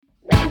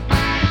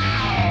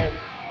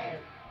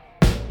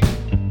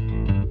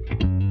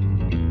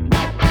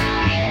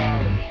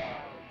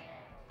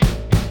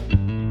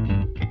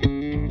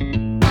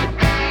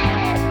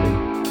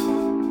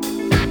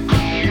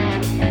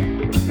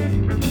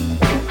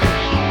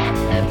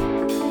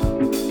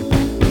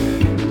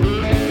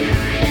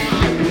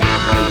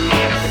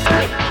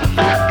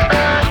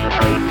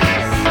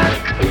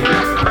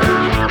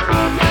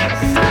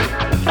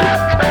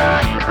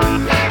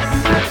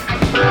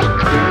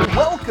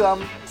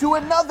to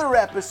another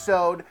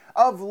episode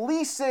of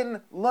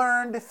Leeson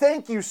Learned.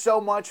 Thank you so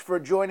much for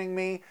joining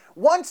me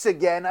once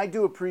again. I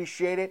do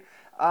appreciate it.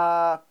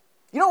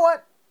 You know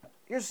what?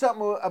 Here's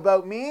something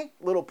about me,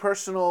 little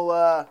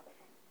personal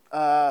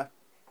thing.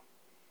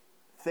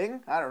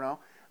 I don't know.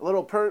 A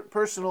little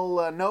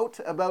personal note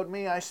about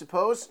me, I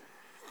suppose.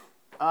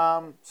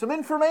 Some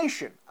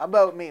information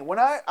about me. When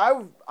I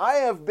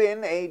have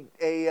been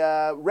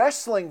a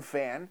wrestling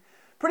fan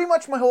pretty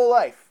much my whole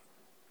life.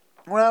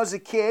 When I was a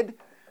kid,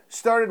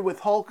 started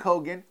with Hulk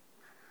Hogan.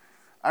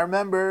 I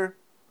remember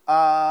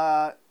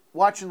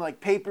watching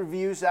like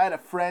pay-per-views. I had a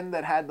friend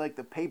that had like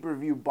the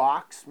pay-per-view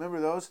box. Remember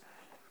those?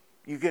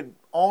 You could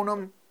own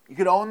them. You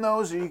could own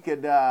those, or you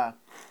could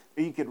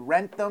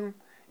rent them.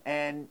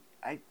 And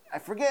I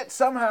forget,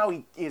 somehow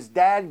his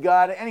dad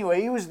got it.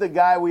 Anyway, he was the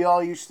guy we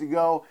all used to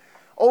go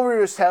over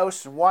to his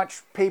house and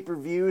watch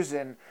pay-per-views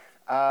and,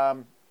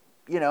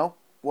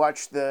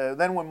 watch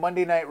then when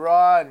Monday Night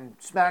Raw and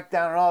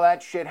SmackDown and all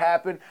that shit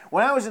happened.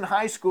 When I was in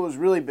high school, it was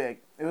really big.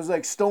 It was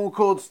like Stone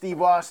Cold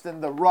Steve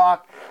Austin, The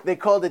Rock. They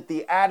called it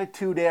the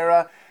Attitude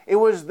Era. It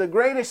was the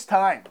greatest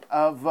time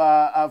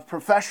of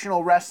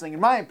professional wrestling,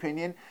 in my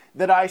opinion,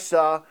 that I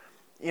saw,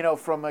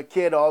 from a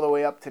kid all the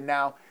way up to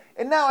now.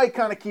 And now I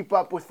kind of keep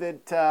up with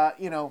it,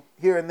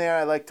 here and there.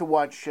 I like to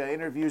watch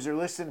interviews or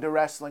listen to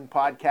wrestling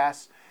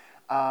podcasts,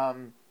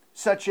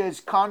 such as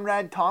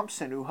Conrad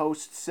Thompson, who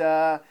hosts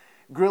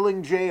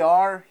Grilling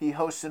JR. He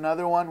hosts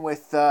another one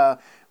with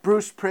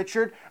Bruce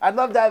Pritchard. I'd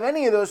love to have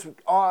any of those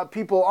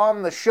people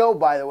on the show,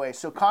 by the way.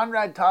 So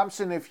Conrad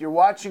Thompson, if you're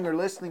watching or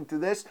listening to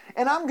this,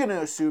 and I'm going to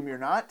assume you're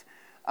not,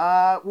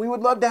 we would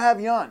love to have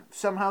you on.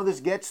 Somehow this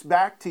gets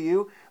back to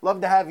you.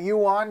 Love to have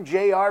you on,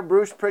 JR,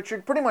 Bruce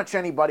Pritchard, pretty much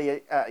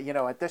anybody,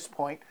 at this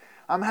point.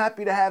 I'm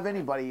happy to have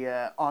anybody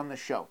on the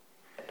show.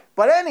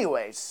 But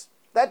anyways,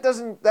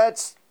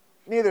 that's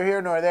neither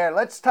here nor there.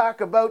 Let's talk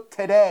about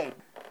today.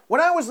 When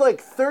I was like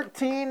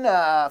 13,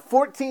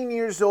 14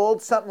 years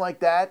old, something like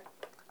that,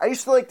 I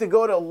used to like to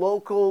go to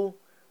local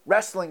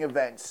wrestling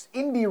events,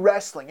 indie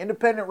wrestling,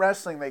 independent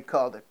wrestling they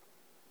called it.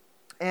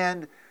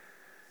 And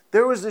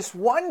there was this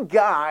one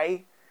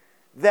guy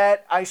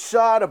that I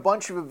saw at a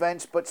bunch of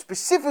events, but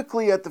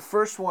specifically at the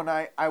first one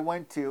I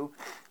went to,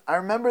 I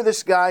remember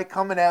this guy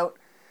coming out,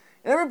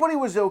 and everybody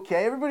was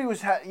okay, everybody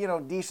was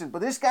decent, but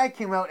this guy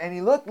came out and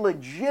he looked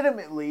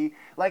legitimately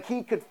like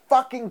he could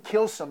fucking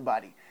kill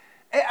somebody.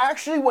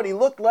 Actually, what he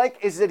looked like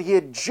is that he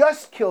had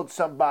just killed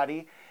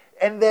somebody,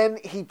 and then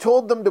he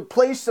told them to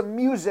play some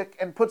music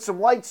and put some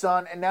lights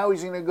on, and now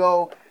he's going to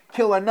go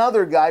kill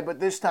another guy,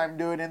 but this time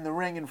do it in the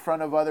ring in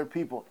front of other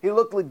people. He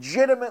looked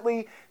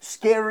legitimately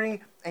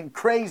scary and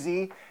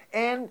crazy,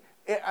 and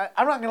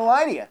I'm not going to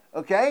lie to you,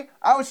 okay?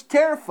 I was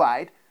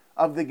terrified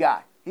of the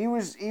guy. He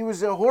was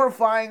a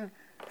horrifying,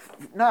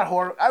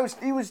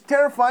 he was a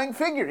terrifying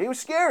figure. He was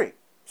scary,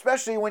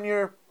 especially when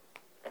you're,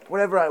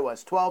 whatever I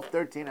was, 12,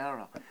 13, I don't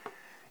know.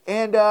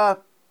 And the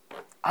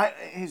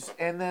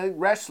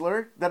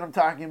wrestler that I'm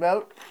talking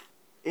about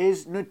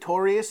is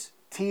Notorious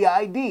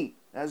T.I.D.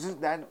 That's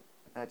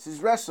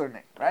his wrestler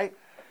name, right?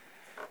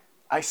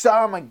 I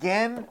saw him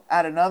again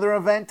at another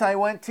event I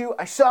went to.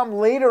 I saw him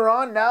later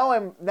on. Now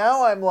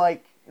I'm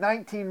like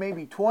 19,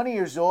 maybe 20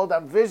 years old.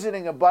 I'm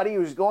visiting a buddy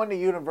who's going to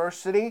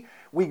university.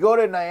 We go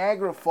to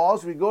Niagara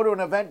Falls. We go to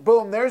an event.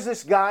 Boom, there's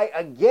this guy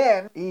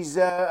again. He's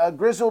a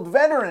grizzled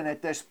veteran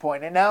at this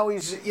point, and now he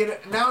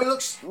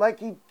looks like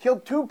he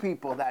killed 2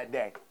 people that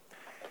day.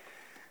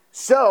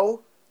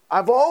 So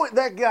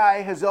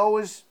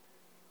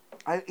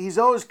he's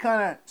always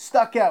kind of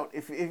stuck out.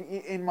 If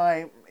in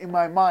my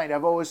mind,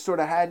 I've always sort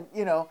of had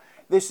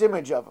this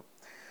image of him.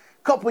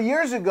 A couple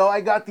years ago, I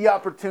got the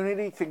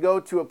opportunity to go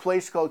to a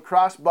place called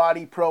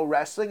Crossbody Pro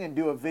Wrestling and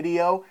do a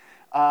video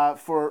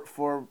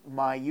for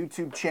my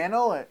YouTube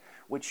channel,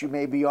 which you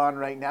may be on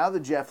right now, The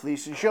Jeff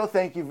Leeson Show.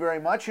 Thank you very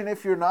much. And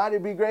if you're not,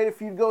 it'd be great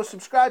if you'd go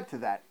subscribe to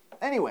that.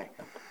 Anyway,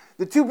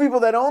 the 2 people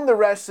that own the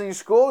wrestling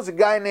school is a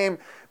guy named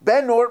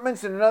Ben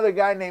Ortmans and another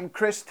guy named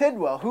Chris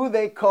Tidwell, who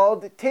they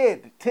called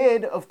Tid.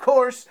 Tid, of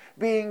course,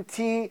 being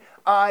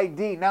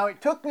T-I-D. Now,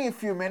 it took me a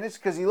few minutes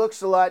because he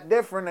looks a lot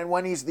different, and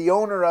when he's the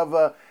owner of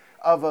a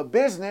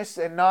business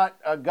and not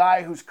a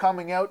guy who's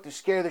coming out to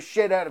scare the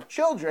shit out of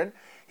children,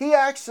 he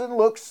acts and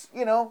looks,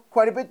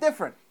 quite a bit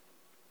different.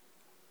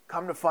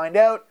 Come to find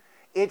out,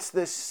 it's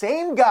the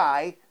same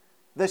guy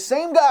that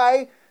scared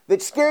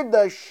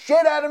the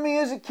shit out of me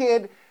as a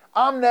kid,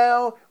 I'm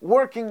now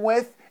working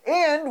with,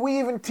 and we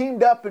even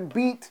teamed up and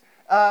beat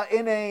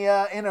in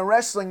a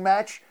wrestling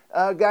match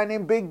a guy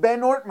named Big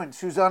Ben Ortmans,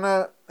 who's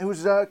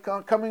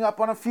coming up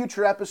on a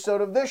future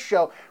episode of this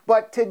show.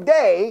 But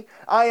today,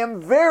 I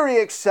am very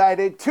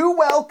excited to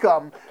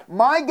welcome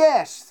my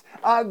guest,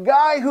 a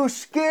guy who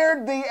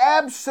scared the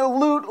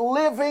absolute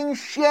living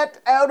shit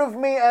out of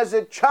me as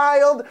a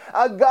child,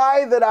 a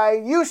guy that I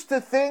used to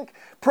think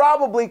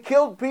probably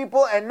killed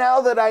people, and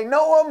now that I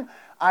know him,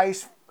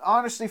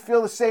 honestly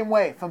feel the same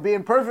way, if I'm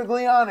being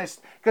perfectly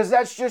honest, because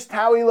that's just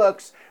how he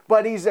looks.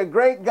 But he's a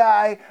great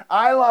guy.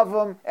 I love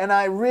him, and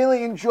I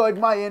really enjoyed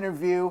my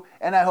interview,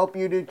 and I hope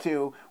you do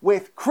too,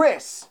 with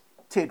Chris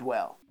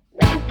Tidwell.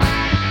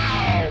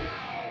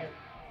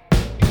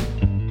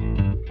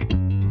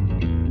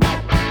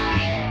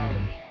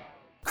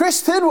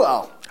 Chris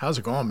Tidwell. How's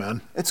it going,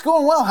 man? It's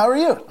going well. How are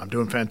you? I'm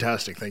doing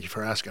fantastic. Thank you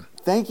for asking.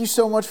 Thank you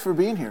so much for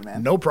being here,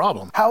 man. No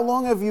problem. How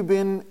long have you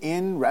been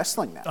in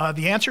wrestling now?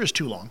 The answer is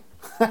too long.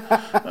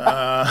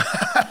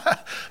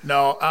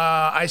 No,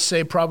 I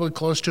say probably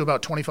close to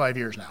about 25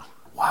 years now.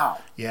 Wow.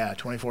 Yeah,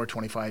 24,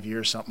 25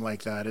 years, something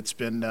like that. It's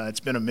been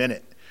a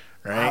minute,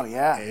 right? Oh,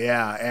 yeah.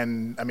 Yeah,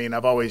 and I mean,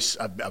 I've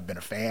been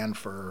a fan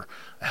for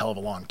a hell of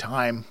a long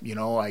time. You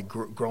know,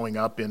 growing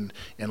up in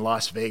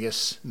Las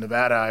Vegas,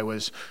 Nevada, I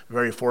was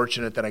very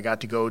fortunate that I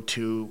got to go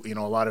to, you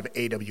know, a lot of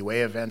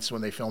AWA events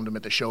when they filmed them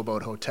at the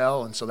Showboat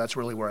Hotel, and so that's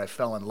really where I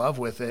fell in love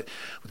with it,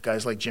 with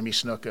guys like Jimmy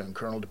Snuka and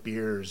Colonel De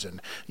Beers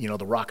and, you know,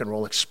 the Rock and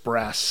Roll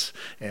Express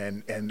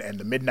and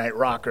the Midnight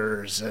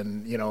Rockers,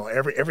 and, you know,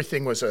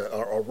 everything was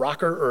a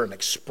rocker or an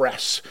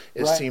express,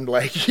 it right. seemed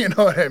like, you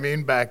know what I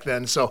mean, back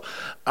then. So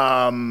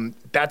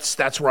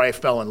that's where I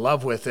fell in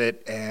love with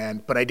it,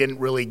 but I didn't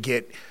really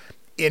get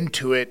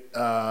into it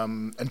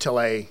until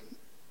I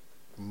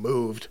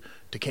moved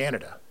to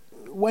Canada.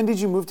 When did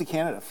you move to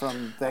Canada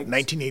from Vegas?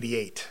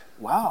 1988.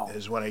 Wow.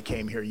 Is when I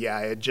came here. Yeah,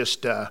 I had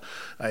just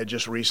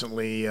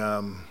recently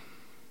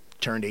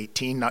turned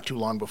 18, not too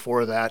long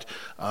before that,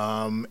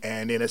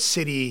 and in a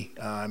city.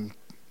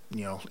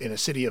 You know, in a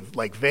city of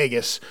like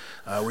Vegas,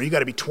 where you got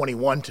to be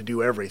 21 to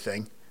do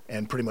everything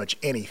and pretty much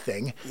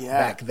anything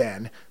back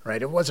then,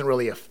 right? It wasn't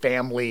really a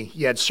family.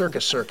 You had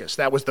Circus.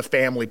 That was the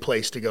family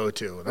place to go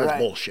to. That's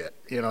bullshit.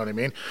 You know what I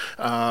mean?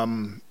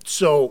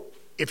 So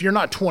if you're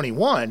not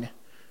 21,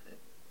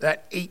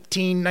 that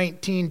 18,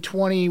 19,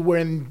 20,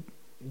 when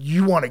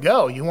you want to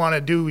go, you want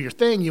to do your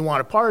thing, you want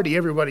to party,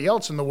 everybody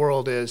else in the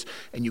world is,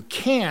 and you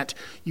can't,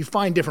 you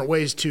find different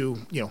ways to,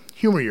 you know,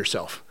 humor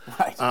yourself.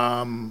 Right.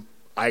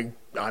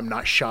 I'm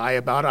not shy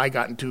about it. I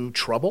got into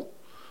trouble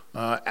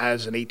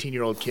as an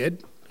 18-year-old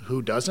kid.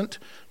 Who doesn't?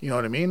 You know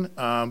what I mean?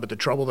 But the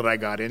trouble that I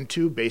got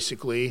into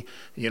basically,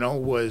 you know,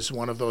 was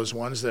one of those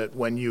ones that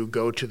when you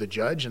go to the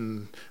judge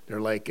and they're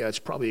like, it's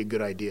probably a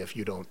good idea if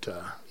you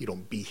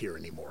don't be here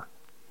anymore.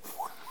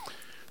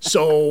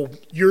 So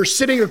you're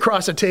sitting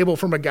across a table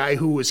from a guy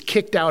who was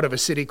kicked out of a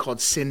city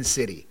called Sin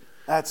City.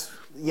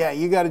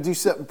 You got to do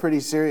something pretty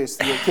serious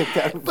to get kicked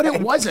out of But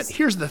it wasn't.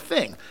 Here's the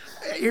thing.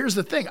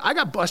 I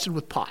got busted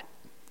with pot.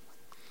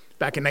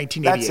 Back in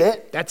 1988. That's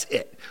it? That's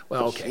it.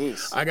 Well, okay.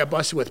 Jeez. I got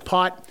busted with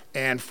pot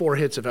and 4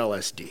 hits of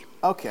LSD.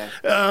 Okay.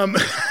 All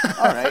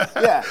right.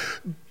 Yeah.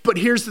 But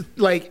here's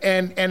the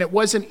and it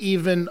wasn't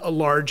even a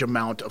large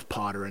amount of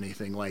pot or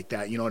anything like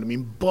that. You know what I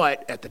mean?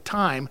 But at the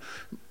time,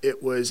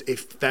 it was a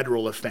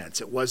federal offense.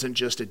 It wasn't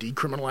just a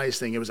decriminalized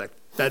thing. It was a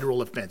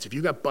federal offense. If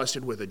you got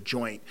busted with a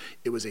joint,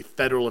 it was a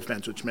federal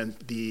offense, which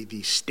meant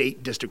the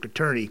state district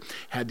attorney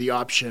had the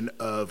option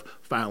of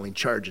filing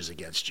charges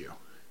against you.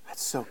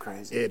 That's so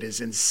crazy. It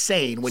is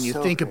insane when you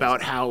think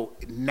about how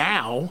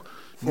now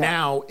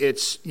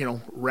it's, you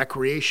know,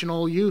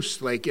 recreational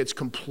use. Like, it's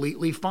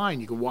completely fine.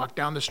 You can walk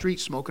down the street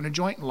smoking a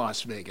joint in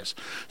Las Vegas.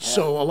 Yeah.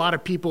 So a lot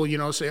of people, you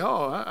know, say,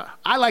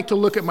 I like to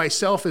look at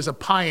myself as a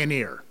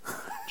pioneer,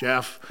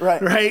 Jeff.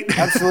 Right?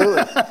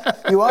 Absolutely.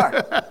 You are.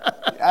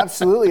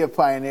 Absolutely a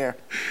pioneer.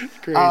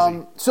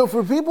 Crazy. So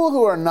for people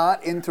who are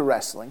not into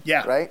wrestling,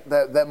 yeah. right,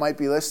 that might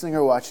be listening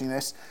or watching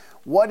this,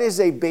 what is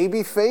a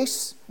baby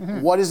face?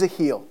 Mm-hmm. What is a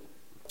heel?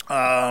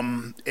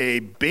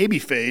 A baby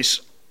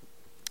face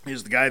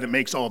is the guy that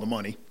makes all the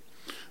money.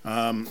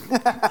 No.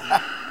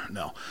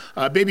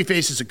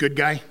 Babyface is a good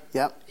guy.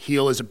 Yep.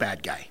 Heel is a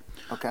bad guy.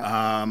 Okay.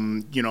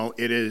 You know,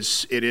 it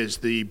is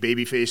the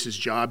babyface's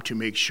job to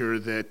make sure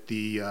that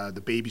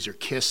the babies are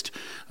kissed,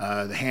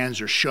 the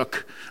hands are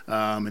shook,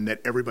 and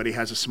that everybody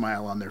has a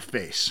smile on their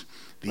face.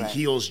 The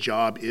heel's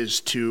job is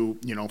to,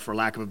 you know, for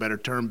lack of a better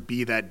term,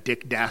 be that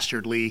Dick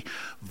Dastardly,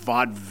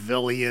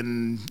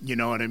 vaudevillian, you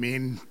know what I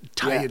mean?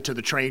 Tie you to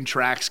the train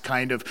tracks,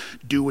 kind of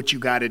do what you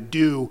got to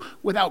do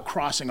without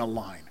crossing a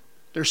line.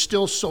 There's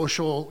still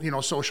social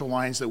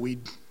lines that we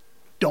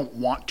don't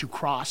want to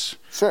cross.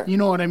 Sure. You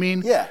know what I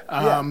mean? Yeah.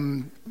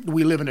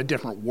 We live in a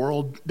different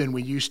world than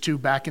we used to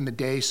back in the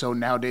day, so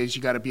nowadays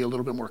you got to be a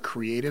little bit more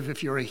creative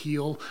if you're a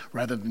heel,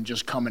 rather than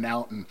just coming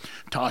out and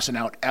tossing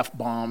out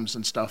F-bombs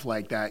and stuff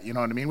like that. You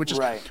know what I mean? Which is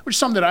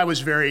something that I was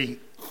very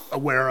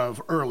aware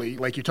of early,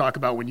 like you talk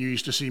about when you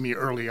used to see me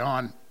early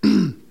on.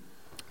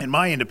 In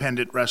my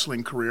independent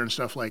wrestling career and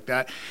stuff like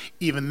that,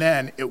 even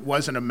then, it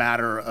wasn't a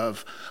matter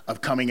of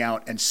coming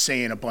out and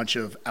saying a bunch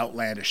of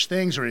outlandish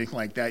things or anything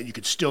like that. You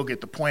could still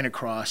get the point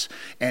across,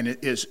 and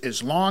it is,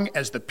 as long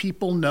as the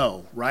people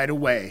know right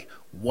away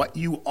what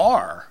you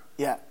are,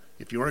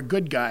 if you're a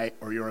good guy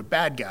or you're a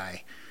bad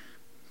guy,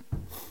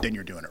 then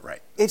you're doing it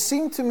right. It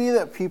seemed to me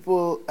that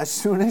people, as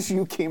soon as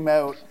you came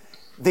out,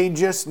 they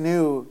just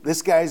knew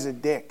this guy's a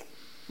dick.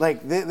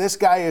 Like this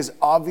guy is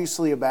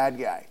obviously a bad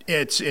guy.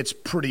 It's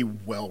pretty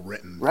well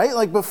written, right?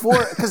 Like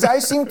before, because I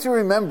seem to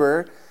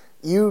remember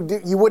you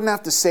wouldn't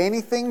have to say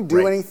anything,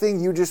 do anything.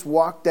 You just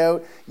walked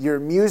out. Your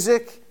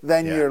music,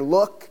 then your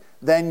look,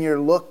 then your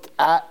look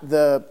at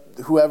the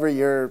whoever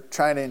you're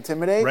trying to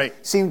intimidate. Right.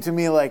 Seemed to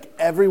me like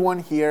everyone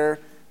here,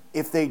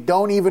 if they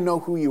don't even know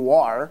who you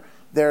are,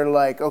 they're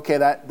like, okay,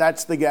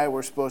 that's the guy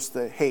we're supposed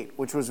to hate,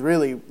 which was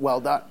really well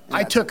done.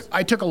 I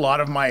took a lot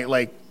of my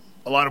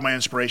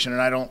inspiration,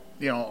 and I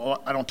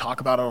don't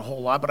talk about it a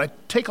whole lot, but I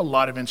take a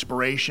lot of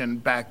inspiration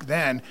back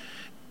then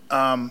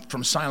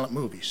from silent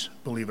movies,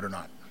 believe it or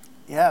not.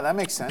 Yeah, that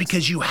makes sense.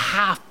 Because you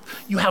have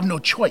no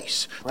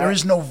choice. Right. There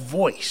is no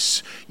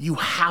voice. You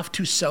have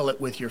to sell it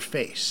with your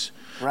face.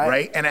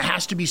 Right? And it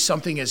has to be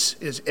something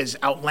as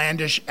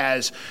outlandish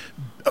as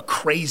a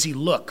crazy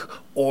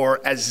look, or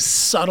as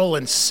subtle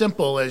and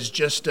simple as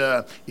just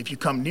if you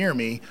come near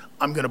me,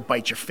 I'm gonna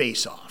bite your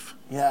face off.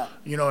 Yeah.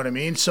 You know what I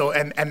mean? So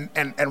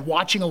and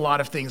watching a lot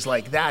of things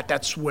like that,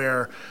 that's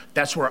where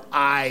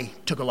I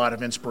took a lot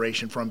of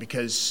inspiration from,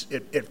 because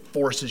it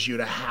forces you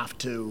to have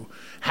to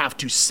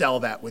sell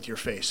that with your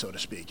face, so to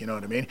speak. You know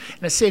what I mean?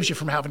 And it saves you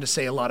from having to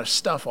say a lot of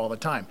stuff all the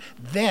time.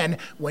 Then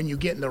when you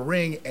get in the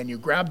ring and you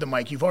grab the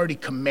mic, you've already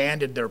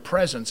commanded their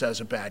presence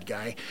as a bad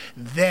guy.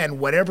 Then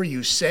whatever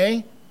you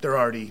say, they're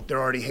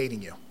already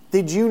hating you.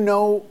 Did you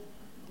know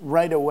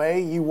right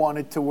away you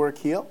wanted to work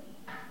heel?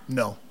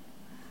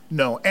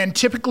 No, and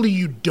typically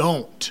you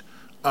don't.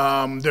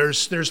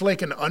 There's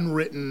like an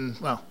unwritten,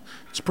 well,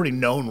 it's a pretty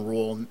known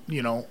rule,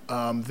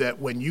 that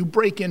when you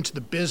break into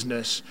the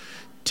business,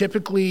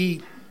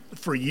 typically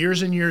for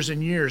years and years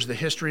and years, the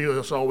history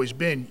has always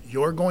been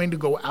you're going to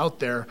go out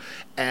there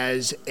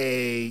as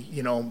a,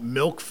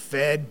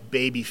 milk-fed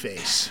baby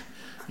face.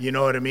 You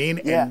know what I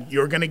mean? Yeah. And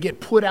you're going to get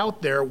put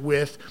out there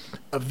with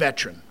a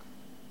veteran.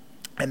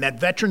 And that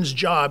veteran's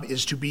job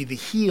is to be the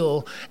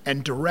heel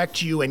and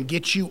direct you and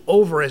get you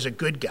over as a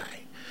good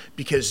guy.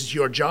 Because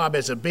your job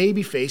as a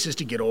baby face is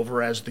to get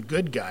over as the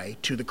good guy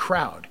to the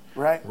crowd.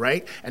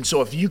 Right? And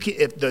so if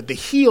the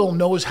heel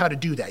knows how to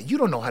do that, you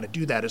don't know how to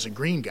do that as a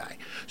green guy.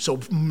 So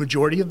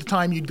majority of the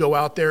time you'd go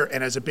out there,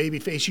 and as a baby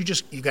face,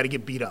 you got to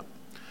get beat up.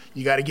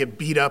 You got to get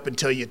beat up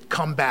until you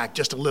come back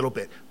just a little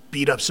bit.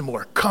 Beat up some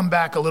more, come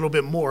back a little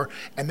bit more,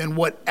 and then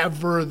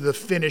whatever the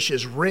finish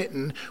is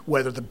written,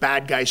 whether the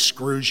bad guy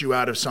screws you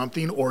out of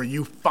something or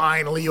you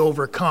finally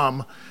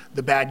overcome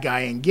the bad guy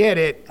and get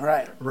it,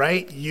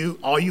 right?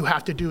 All you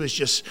have to do is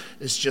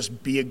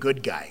just be a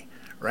good guy,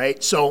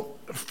 right? So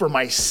for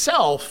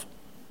myself,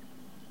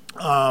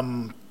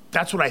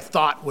 that's what I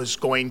thought was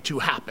going to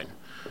happen.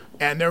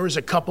 And there was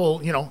a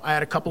couple, I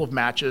had a couple of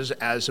matches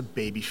as a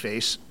baby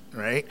face,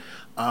 right?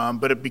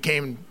 But it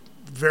became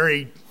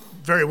very,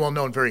 very well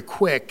known very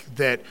quick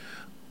that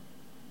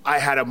I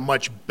had a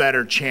much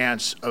better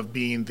chance of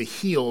being the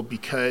heel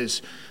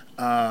because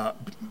a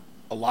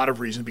lot of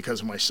reasons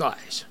because of my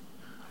size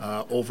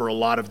over a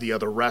lot of the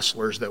other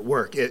wrestlers that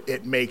work.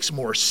 It makes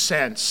more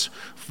sense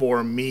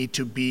for me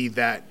to be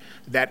that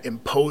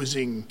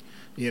imposing,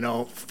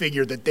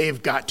 figure that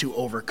they've got to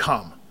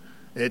overcome.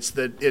 It's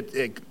the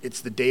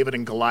David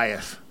and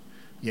Goliath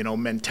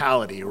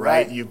mentality,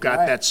 right? You've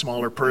got that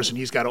smaller person.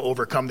 He's got to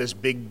overcome this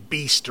big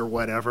beast or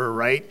whatever,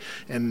 right?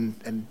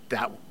 And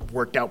that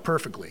worked out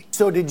perfectly.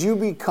 So did you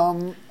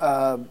become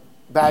a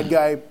bad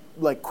guy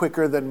like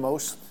quicker than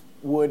most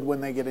would when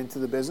they get into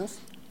the business?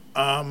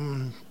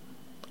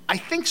 I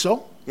think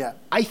so. Yeah.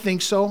 I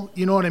think so.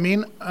 You know what I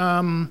mean?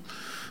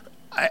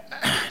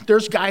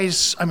 There's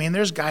guys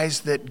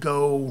that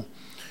go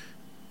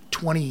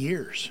 20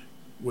 years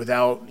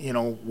without,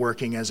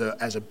 working as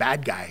a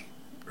bad guy.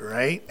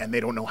 Right? And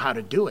they don't know how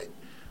to do it.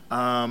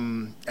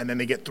 And then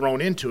they get thrown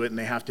into it and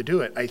they have to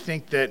do it. I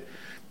think that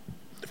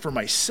for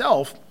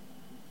myself,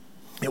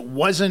 it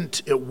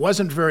wasn't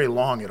very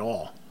long at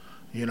all.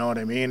 You know what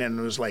I mean? And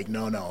it was like,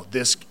 no,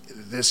 this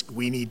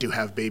we need to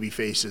have baby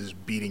faces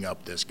beating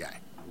up this guy.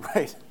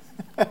 Right.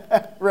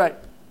 Right.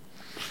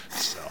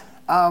 So.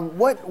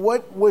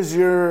 What was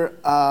your,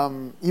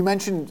 you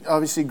mentioned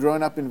obviously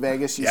growing up in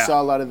Vegas, you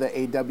saw a lot of the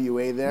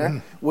AWA there.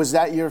 Mm-hmm. Was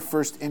that your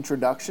first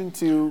introduction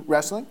to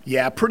wrestling?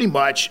 Yeah, pretty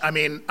much. I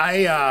mean,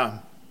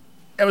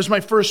 it was my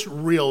first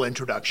real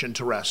introduction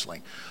to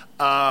wrestling.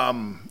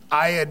 I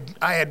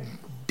had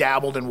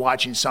dabbled in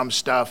watching some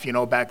stuff,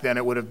 back then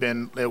it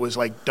was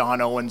like Don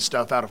Owen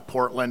stuff out of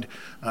Portland,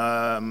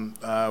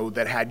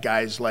 that had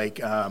guys like,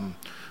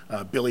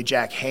 Billy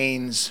Jack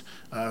Haynes,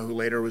 who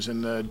later was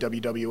in the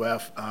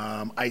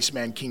WWF,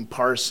 Iceman King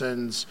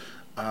Parsons,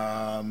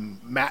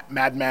 Matt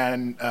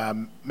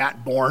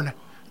Bourne,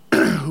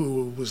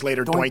 who was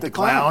later Doink the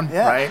Clown,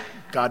 right?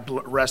 God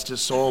rest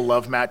his soul,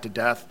 love Matt to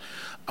death.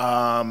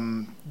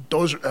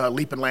 Those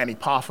Leap and Lanny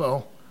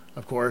Poffo,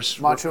 of course,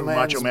 Macho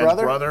Man's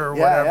brother or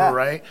whatever, yeah.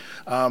 right?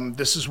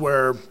 This is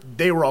where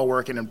they were all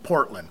working in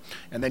Portland.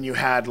 And then you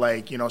had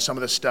like, you know, some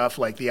of the stuff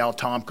like the Al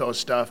Tomko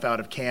stuff out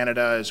of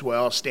Canada as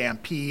well,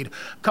 Stampede,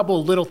 a couple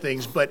of little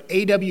things. But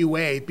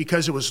AWA,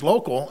 because it was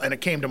local and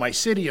it came to my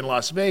city in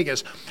Las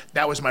Vegas,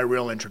 that was my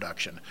real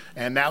introduction.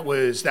 And that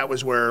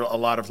was where a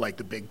lot of like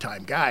the big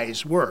time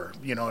guys were,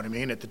 you know what I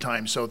mean, at the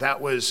time. So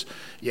that was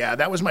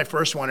my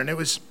first one. And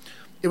it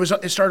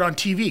started on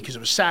TV because it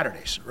was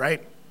Saturdays,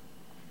 right?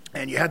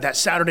 And you had that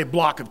Saturday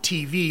block of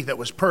TV that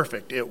was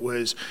perfect.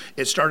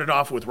 It started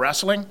off with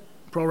wrestling,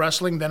 pro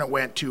wrestling, then it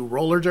went to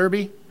roller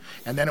derby,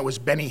 and then it was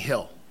Benny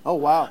Hill. Oh,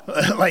 wow.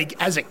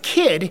 Like, as a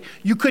kid,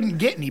 you couldn't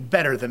get any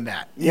better than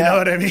that. You know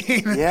what I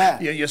mean? Yeah.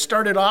 You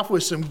started off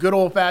with some good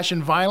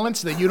old-fashioned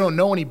violence that you don't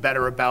know any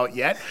better about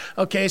yet.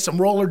 Okay, some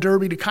roller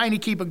derby to kind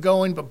of keep it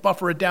going, but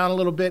buffer it down a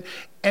little bit.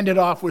 Ended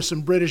off with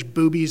some British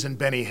boobies and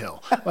Benny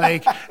Hill.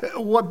 Like,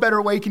 what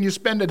better way can you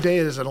spend a day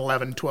as an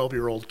 11,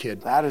 12-year-old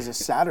kid? That is a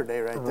Saturday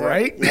right there.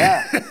 Right?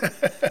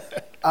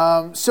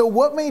 Yeah. So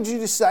what made you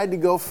decide to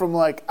go from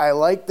like, I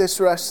like this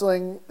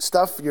wrestling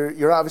stuff,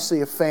 you're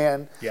obviously a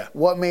fan. Yeah.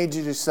 What made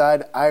you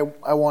decide I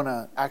want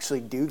to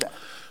actually do that?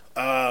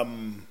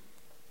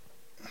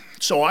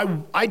 So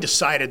I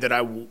decided that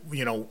I,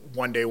 you know,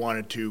 one day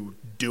wanted to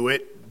do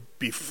it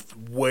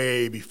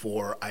way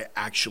before I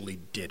actually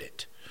did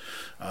it.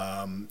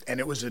 And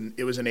it was an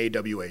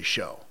AWA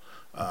show.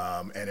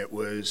 And it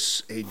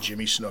was a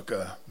Jimmy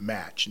Snuka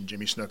match. And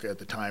Jimmy Snuka at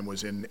the time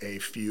was in a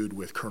feud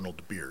with Colonel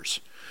De Beers.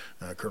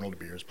 Colonel De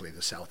Beers played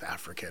the South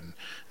African.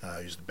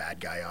 He was the bad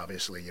guy,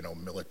 obviously, you know,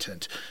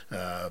 militant,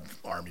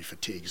 army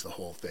fatigues, the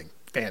whole thing.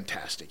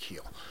 Fantastic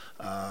heel.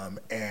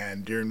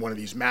 And during one of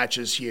these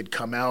matches, he had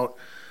come out,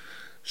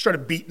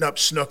 started beating up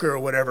Snuka or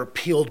whatever,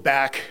 peeled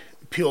back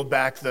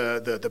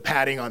the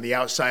padding on the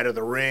outside of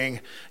the ring,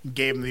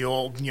 gave him the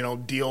old, you know,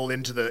 deal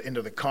into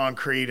the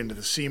concrete, into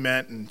the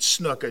cement, and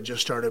Snuka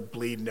just started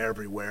bleeding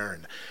everywhere,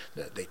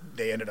 and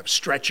they ended up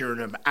stretchering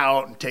him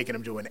out and taking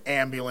him to an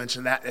ambulance.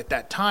 And that at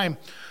that time,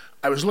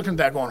 I was looking at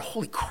that going,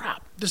 holy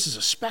crap, this is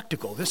a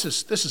spectacle. This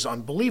is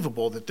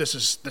unbelievable that this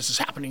is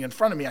happening in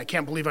front of me. I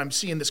can't believe I'm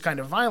seeing this kind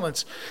of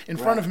violence in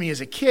front of me as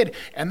a kid.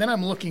 And then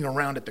I'm looking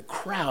around at the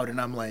crowd and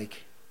I'm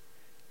like,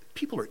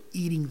 people are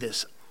eating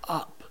this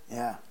up.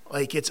 Yeah.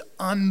 Like, it's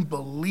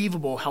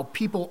unbelievable how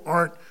people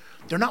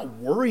they're not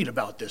worried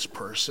about this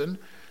person.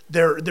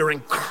 They're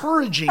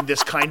encouraging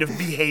this kind of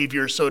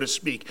behavior, so to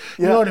speak.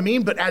 You know what I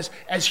mean? But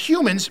as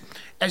humans,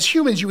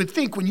 you would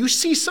think when you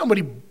see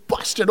somebody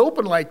busted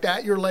open like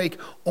that, you're like,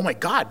 oh my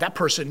God, that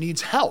person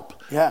needs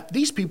help. Yeah.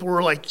 These people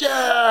were like,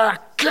 yeah,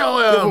 kill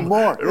him. Give him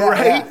more. Yeah,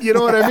 right? Yeah. You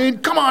know what I mean?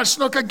 Come on,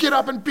 Snuka, get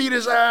up and beat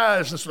his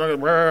ass. And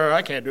Snuka,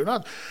 I can't do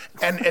nothing.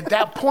 And at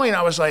that point,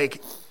 I was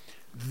like,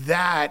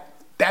 that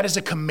is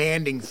a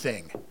commanding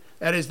thing.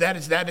 That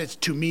is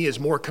to me is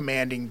more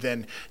commanding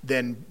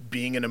than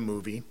being in a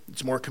movie.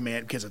 It's more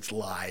commanding because it's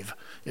live.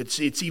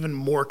 It's even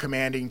more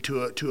commanding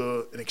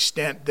to an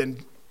extent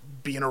than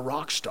being a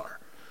rock star.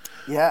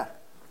 Yeah.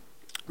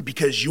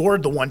 Because you're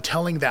the one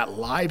telling that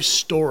live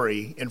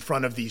story in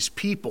front of these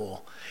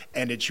people,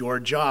 and it's your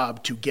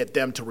job to get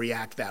them to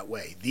react that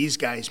way. These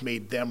guys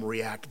made them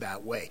react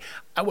that way.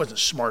 I wasn't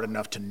smart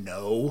enough to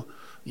know,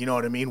 you know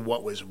what I mean,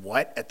 what was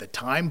what at the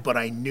time, but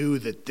I knew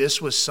that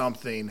this was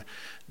something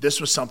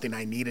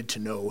I needed to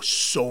know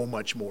so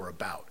much more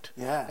about.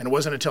 Yeah. And it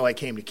wasn't until I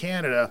came to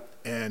Canada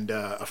and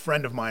a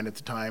friend of mine at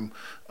the time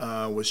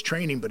was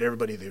training, but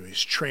everybody that he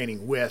was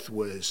training with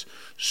was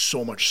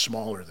so much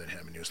smaller than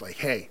him. And he was like,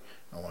 hey,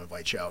 I want to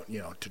invite you out, you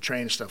know, to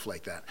train and stuff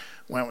like that.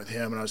 Went with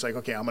him, and I was like,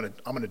 okay, I'm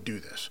gonna do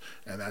this.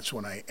 And that's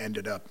when I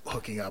ended up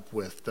hooking up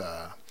with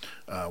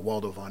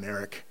Waldo Von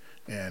Erich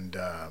and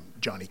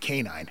Johnny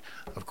Canine,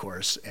 of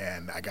course,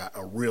 and I got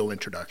a real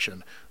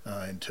introduction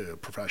into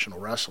professional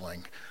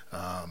wrestling.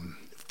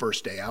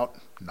 First day out,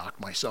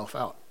 knocked myself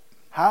out.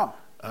 How?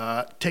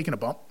 Taking a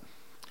bump.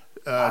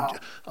 Wow.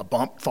 A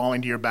bump,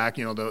 falling to your back,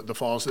 you know, the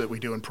falls that we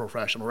do in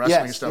professional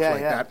wrestling and stuff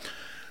like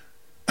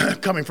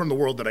that. Coming from the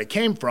world that I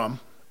came from,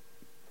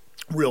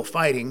 real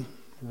fighting,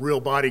 real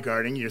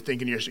bodyguarding, you're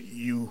thinking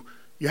you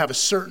have a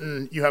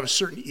certain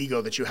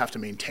ego that you have to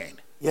maintain.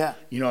 Yeah.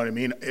 You know what I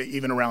mean?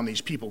 Even around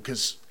these people,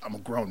 because I'm a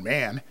grown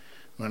man.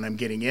 When I'm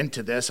getting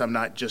into this, I'm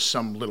not just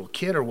some little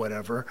kid or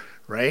whatever,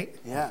 right?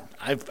 Yeah.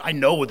 I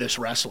know this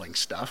wrestling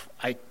stuff.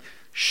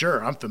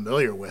 I'm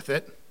familiar with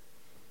it.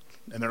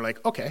 And they're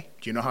like, okay,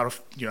 do you know how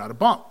to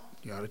bump?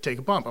 You know how to take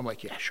a bump? I'm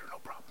like, yeah, sure, no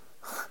problem.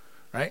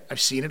 Right?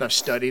 I've seen it, I've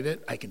studied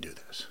it, I can do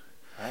this.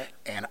 Right.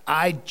 And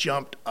I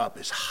jumped up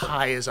as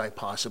high as I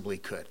possibly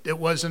could. It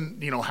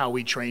wasn't, you know, how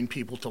we train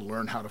people to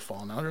learn how to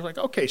fall. Now they're like,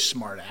 okay,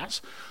 smart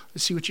ass,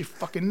 let's see what you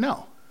fucking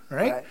know,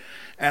 right?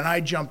 And I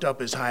jumped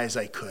up as high as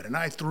I could, and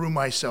I threw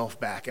myself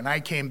back, and I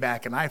came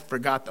back, and I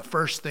forgot the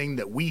first thing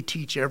that we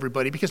teach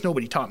everybody, because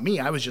nobody taught me.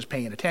 I was just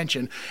paying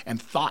attention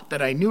and thought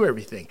that I knew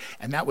everything,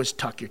 and that was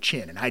tuck your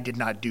chin, and I did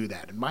not do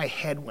that. And my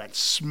head went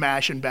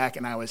smashing back,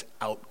 and I was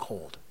out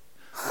cold.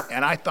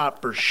 And I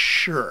thought for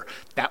sure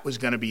that was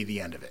going to be the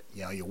end of it.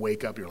 You know, you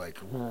wake up, you're like,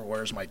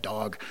 where's my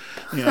dog?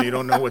 You know, you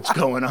don't know what's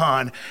going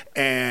on.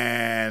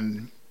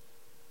 And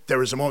there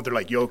was a moment they're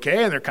like, you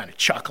okay? And they're kind of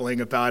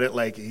chuckling about it,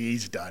 like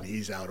he's done,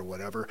 he's out or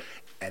whatever.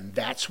 And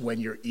that's when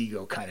your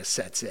ego kind of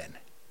sets in.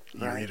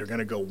 You're either going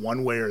to go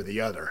one way or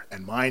the other.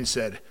 And mine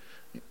said,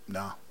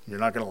 no, you're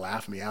not going to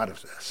laugh me out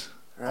of this.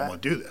 I'm going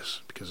to do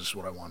this because this is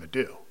what I want to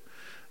do.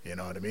 You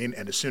know what I mean?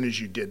 And as soon as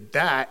you did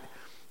that,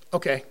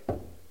 okay,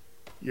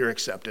 you're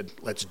accepted.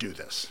 Let's do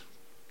this.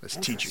 Let's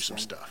teach you some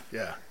stuff.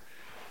 Yeah.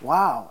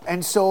 Wow.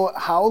 And so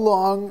how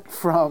long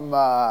from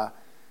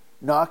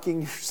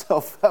knocking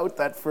yourself out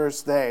that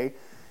first day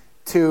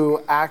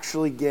to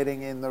actually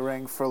getting in the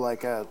ring for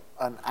like an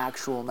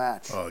actual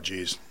match? Oh,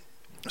 geez.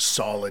 A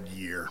solid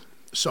year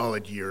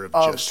of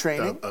just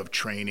training? Of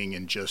training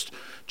and just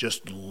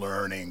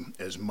learning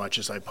as much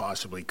as I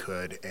possibly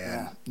could.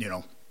 And, you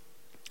know,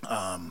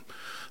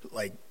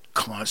 like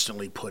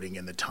constantly putting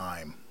in the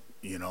time.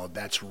 You know,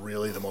 that's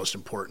really the most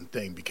important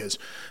thing, because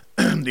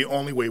the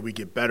only way we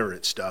get better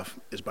at stuff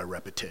is by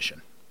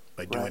repetition,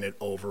 by doing it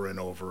over and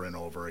over and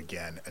over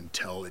again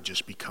until it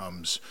just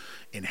becomes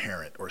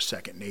inherent or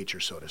second nature,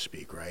 so to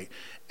speak, right?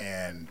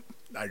 And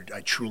I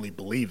truly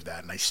believe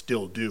that, and I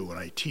still do when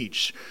I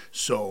teach.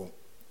 So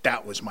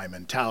that was my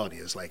mentality,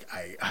 is like,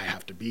 I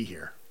have to be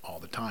here all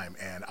the time.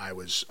 And I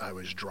was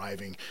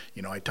driving,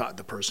 you know, I taught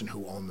the person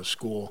who owned the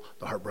school,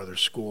 the Hart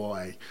Brothers School,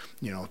 I,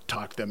 you know,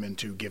 talked them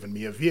into giving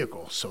me a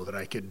vehicle so that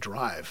I could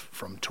drive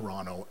from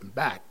Toronto and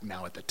back.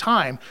 Now at the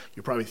time,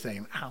 you're probably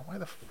thinking, why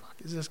the fuck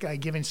is this guy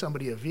giving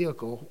somebody a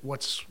vehicle?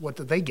 What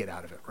did they get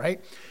out of it, right?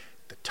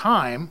 At the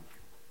time,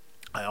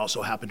 I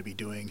also happened to be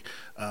doing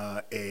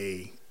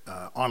a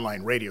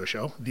online radio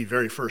show, the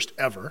very first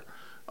ever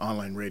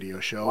online radio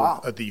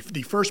show, the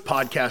first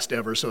podcast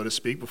ever, so to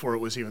speak, before it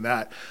was even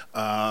that,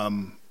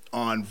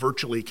 on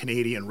Virtually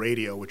Canadian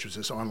Radio, which was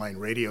this online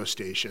radio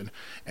station,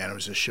 and it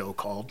was a show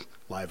called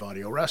Live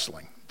Audio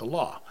Wrestling, The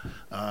Law,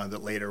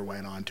 that later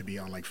went on to be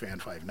on like Fan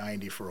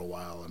 590 for a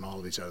while and all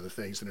of these other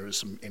things, and there was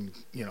some,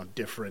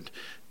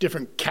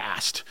 different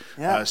cast,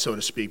 so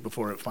to speak,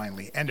 before it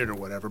finally ended or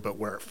whatever. But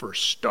where it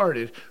first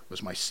started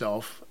was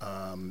myself,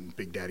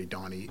 Big Daddy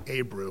Donnie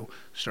Abreu,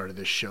 started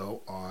this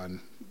show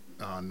on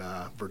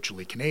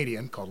Virtually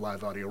Canadian called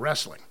Live Audio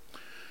Wrestling.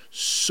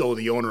 So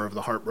the owner of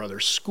the Hart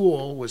Brothers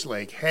School was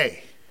like,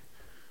 hey,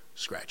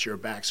 scratch your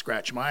back,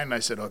 scratch mine. And I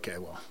said, okay,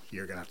 well,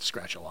 you're going to have to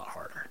scratch a lot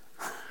harder.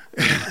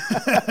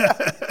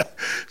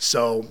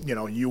 So, you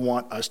know, you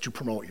want us to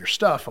promote your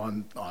stuff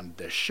on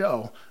this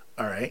show.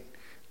 All right.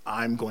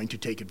 I'm going to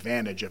take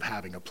advantage of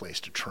having a place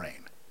to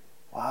train.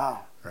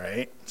 Wow.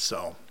 Right?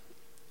 So,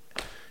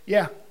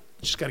 yeah,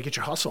 just got to get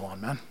your hustle on,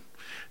 man.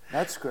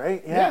 That's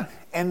great, yeah.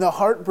 And the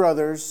Hart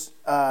Brothers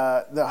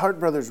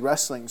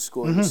Wrestling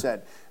School, you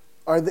said,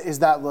 is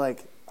that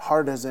like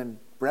Hart as in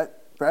Bret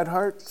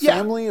Hart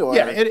family? Or?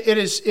 Yeah, it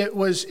is. It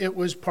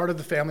was part of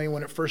the family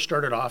when it first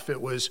started off.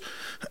 It was,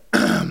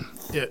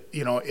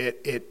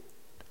 it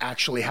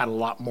actually had a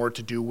lot more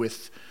to do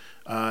with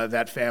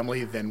that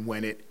family than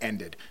when it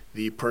ended.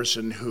 The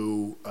person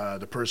who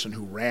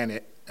ran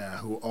it,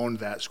 who owned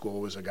that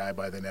school, was a guy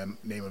by the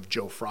name of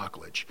Joe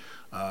Frockledge,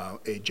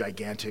 a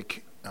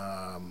gigantic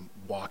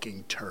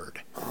walking turd,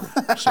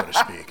 so to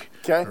speak.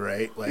 Okay.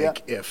 Right?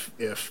 Like if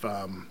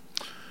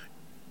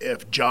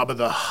Jabba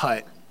the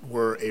Hutt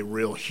were a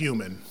real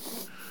human,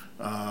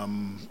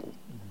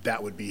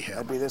 that would be him.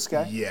 That'd be this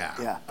guy?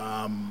 Yeah.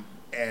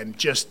 And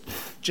just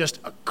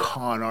a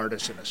con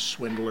artist and a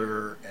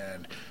swindler,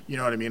 and you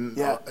know what I mean?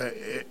 Yeah.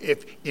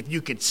 If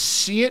you could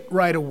see it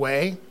right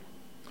away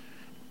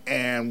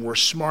and were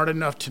smart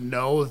enough to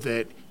know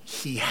that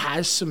he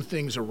has some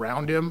things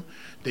around him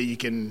that you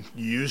can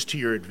use to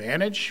your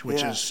advantage,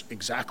 which is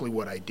exactly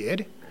what I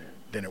did,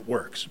 then it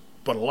works.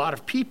 But a lot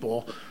of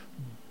people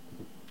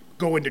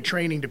go into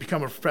training to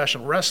become a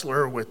professional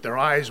wrestler with their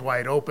eyes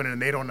wide open,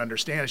 and they don't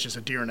understand. It's just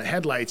a deer in the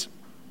headlights,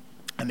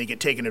 and they get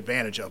taken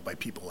advantage of by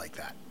people like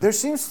that. There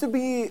seems to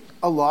be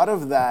a lot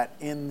of that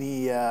in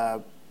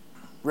the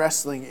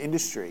wrestling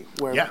industry,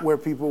 where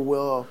people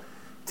will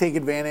take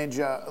advantage.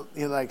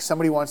 Like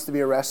somebody wants to be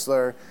a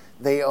wrestler,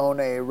 they own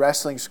a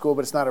wrestling school,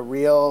 but it's not a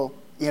real,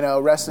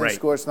 wrestling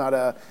school. It's not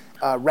a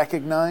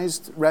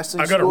recognized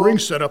wrestling school. I got a ring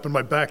set up in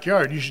my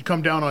backyard. You should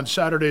come down on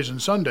Saturdays and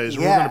Sundays.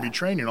 We're going to be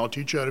training. I'll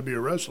teach you how to be a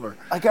wrestler.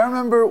 Like I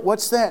remember,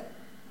 what's the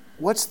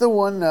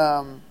one?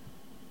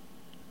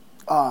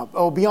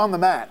 Beyond the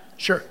Mat.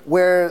 Sure.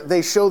 Where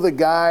they show the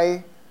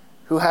guy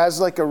who has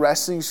like a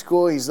wrestling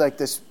school. He's like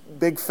this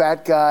big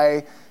fat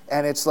guy,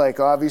 and it's like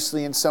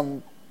obviously in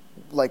some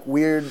like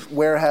weird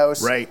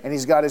warehouse. Right. And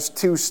he's got his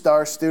 2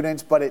 star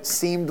students, but it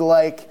seemed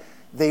like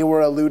they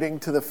were alluding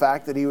to the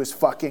fact that he was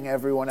fucking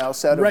everyone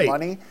else out of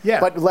money.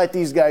 Yeah. But let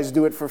these guys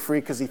do it for free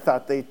because he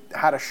thought they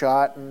had a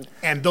shot.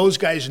 And those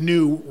guys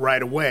knew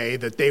right away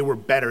that they were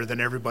better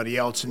than everybody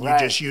else, and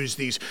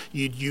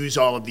you'd use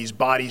all of these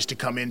bodies to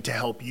come in to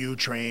help you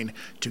train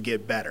to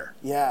get better.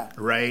 Yeah.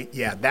 Right?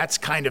 Yeah, that's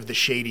kind of the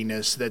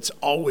shadiness that's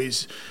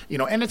always,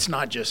 and it's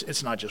not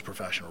just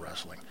professional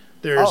wrestling.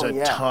 There's Oh, a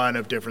yeah. ton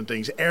of different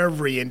things.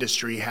 Every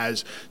industry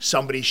has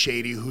somebody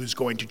shady who's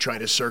going to try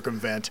to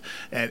circumvent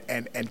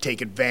and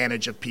take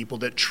advantage of people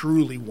that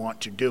truly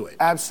want to do it.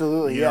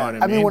 Absolutely, You yeah. know what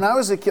I I mean, mean? when I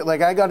was a kid,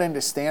 like I got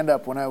into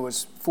stand-up when I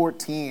was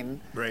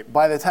 14. Right.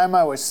 By the time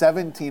I was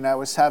 17, I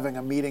was having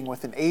a meeting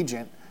with an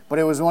agent, but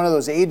it was one of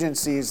those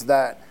agencies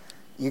that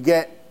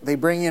they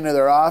bring you into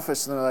their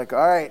office and they're like,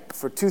 all right,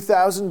 for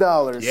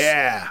 $2,000,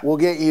 Yeah. we'll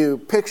get you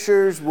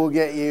pictures, we'll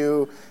get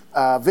you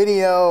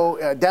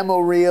video, demo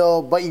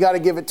reel, but you got to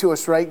give it to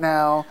us right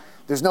now.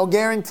 There's no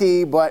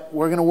guarantee, but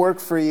we're going to work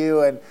for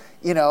you. And,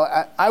 you know,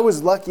 I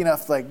was lucky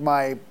enough, like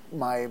my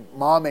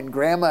mom and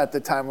grandma at the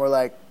time were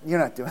like, you're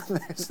not doing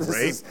this.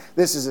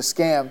 This is a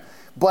scam.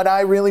 But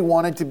I really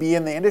wanted to be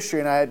in the industry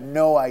and I had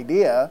no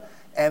idea.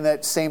 And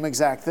that same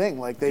exact thing,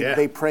 like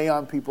they prey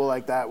on people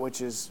like that,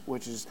 which is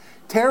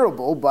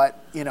terrible.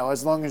 But, you know,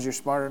 as long as you're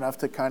smart enough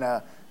to kind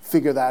of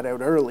figure that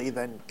out early,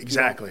 then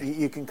Exactly.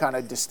 you can kind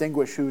of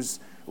distinguish who's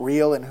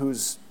real and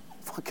who's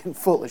fucking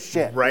full of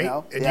shit. Right, You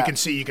know? and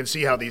you can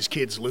see how these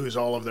kids lose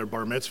all of their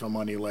bar mitzvah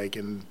money, like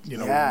in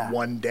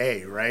one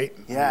day, right?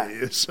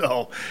 Yeah.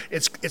 So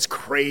it's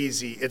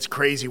crazy. It's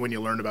crazy when you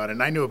learn about it.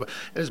 And I knew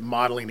there's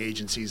modeling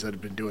agencies that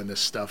have been doing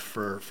this stuff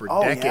for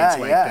decades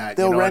like that.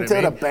 They'll you know rent what I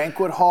out a mean?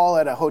 banquet hall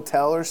at a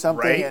hotel or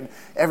something, Right. and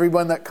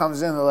everyone that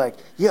comes in, they're like,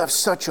 "You have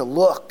such a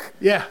look."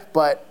 Yeah.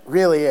 But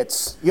really,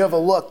 it's you have a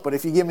look. But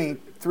if you give me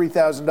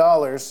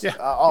 $3,000,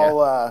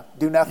 I'll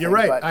do nothing. You're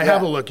right. But, I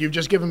have a look. You've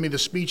just given me the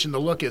speech, and the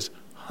look is,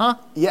 huh?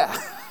 Yeah.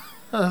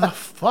 The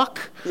fuck?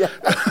 Yeah.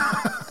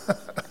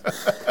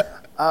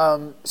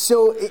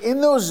 So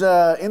in those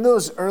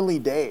early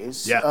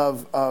days Yeah.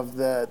 of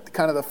the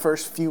kind of the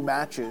first few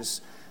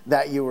matches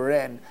that you were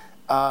in,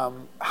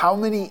 how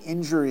many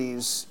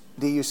injuries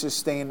do you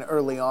sustain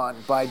early on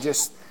by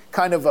just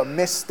kind of a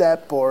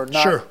misstep or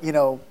not? Sure. You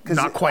know, 'cause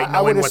Not quite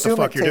I would knowing what the assume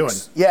fuck it you're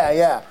takes- doing. Yeah,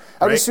 yeah.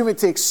 I would Right. assume it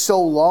takes so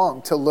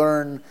long to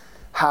learn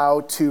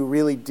how to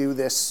really do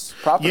this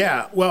properly.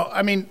 Yeah, well,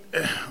 I mean,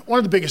 one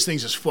of the biggest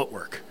things is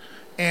footwork.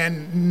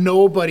 And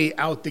nobody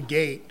out the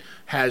gate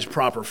has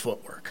proper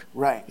footwork.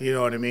 Right. You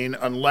know what I mean?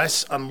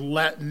 Unless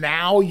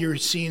now you're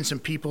seeing some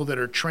people that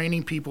are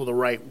training people the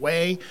right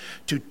way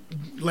to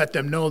let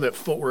them know that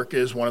footwork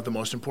is one of the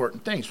most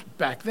important things.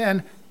 Back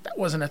then, that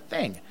wasn't a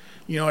thing.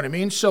 You know what I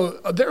mean? So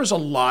there's a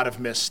lot of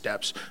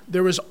missteps.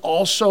 There was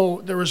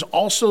also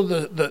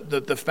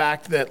the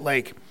fact that,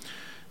 like,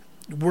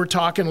 we're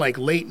talking like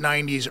late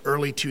 90s,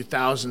 early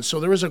 2000s. So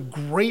there was a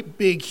great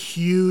big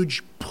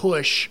huge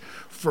push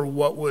for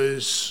what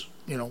was,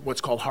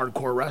 what's called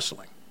hardcore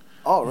wrestling.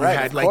 Oh, right. You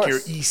had of like your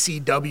course.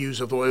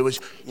 ECWs of the way it was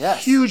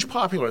Yes. huge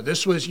popular.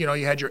 This was, you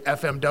had your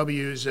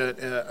FMWs.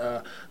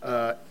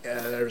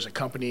 There was a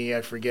company, I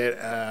forget,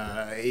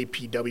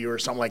 APW or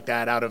something like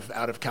that out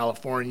of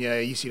California.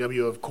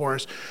 ECW, of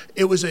course.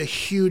 It was a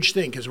huge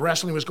thing because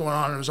wrestling was going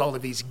on. And it was all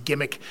of these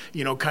gimmick,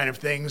 kind of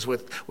things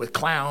with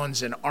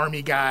clowns and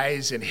army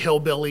guys and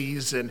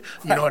hillbillies and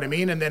you know what I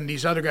mean. And then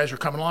these other guys were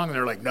coming along and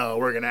they're like, no,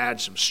 we're going to add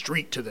some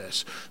street to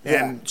this.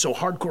 Yeah. And so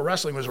hardcore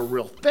wrestling was a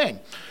real thing.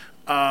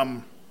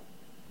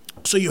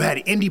 So you had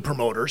indie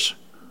promoters,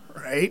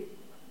 right?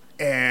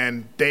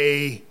 And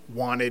they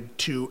wanted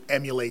to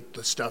emulate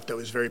the stuff that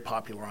was very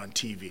popular on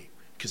TV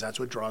because that's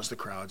what draws the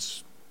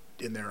crowds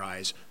in their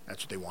eyes.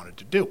 That's what they wanted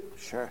to do.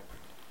 Sure.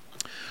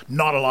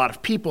 Not a lot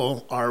of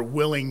people are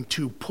willing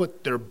to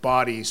put their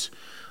bodies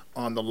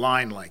on the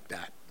line like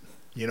that.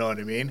 You know what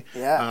I mean?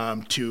 Yeah.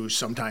 To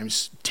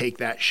sometimes take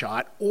that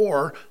shot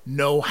or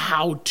know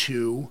how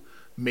to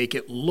make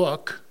it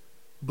look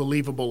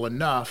believable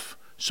enough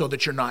so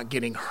that you're not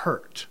getting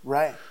hurt.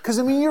 Right. Because,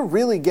 I mean, you're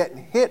really getting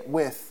hit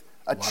with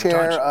a lot of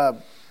chair, a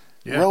times.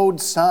 Yeah.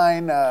 road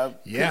sign,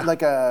 Yeah.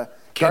 like a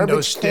Kendo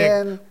garbage stick,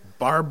 can.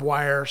 barbed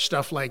wire,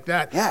 stuff like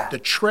that. Yeah. The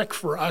trick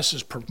for us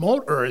as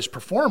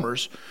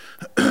performers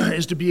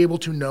is to be able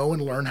to know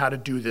and learn how to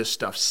do this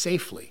stuff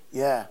safely.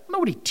 Yeah.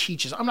 Nobody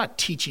teaches. I'm not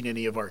teaching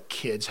any of our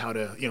kids how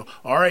to,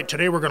 all right,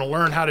 today we're going to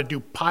learn how to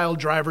do pile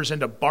drivers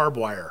into barbed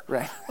wire.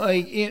 Right.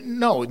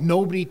 No,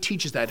 nobody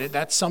teaches that.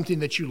 That's something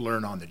that you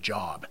learn on the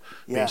job,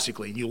 Yeah.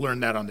 basically. You learn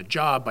that on the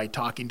job by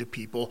talking to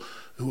people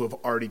who have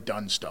already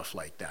done stuff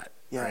like that.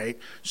 Yeah. Right.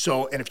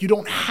 So, and if you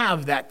don't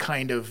have that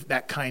kind of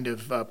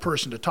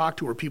person to talk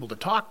to or people to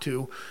talk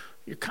to,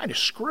 you're kind of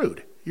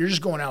screwed. You're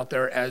just going out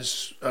there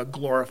as a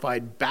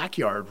glorified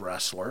backyard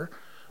wrestler.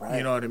 Right.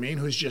 You know what I mean?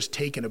 Who's just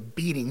taking a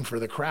beating for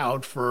the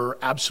crowd for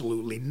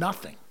absolutely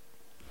nothing.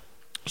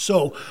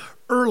 So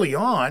early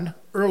on,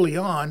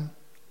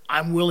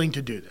 I'm willing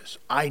to do this.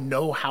 I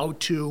know how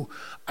to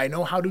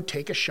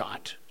take a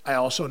shot. I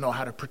also know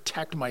how to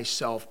protect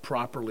myself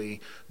properly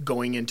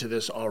going into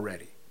this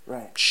already.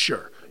 Right.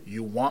 Sure.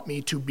 You want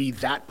me to be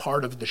that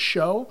part of the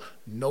show?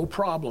 No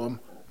problem.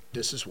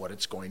 This is what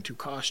it's going to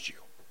cost you.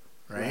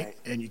 Right?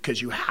 And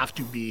because you have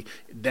to be,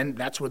 then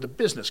that's where the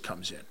business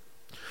comes in.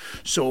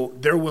 So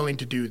they're willing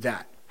to do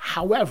that.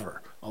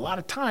 However, a lot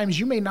of times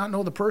you may not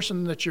know the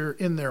person that you're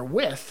in there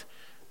with,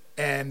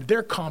 and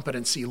their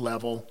competency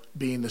level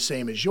being the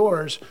same as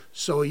yours.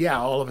 So yeah,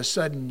 all of a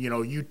sudden,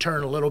 you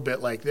turn a little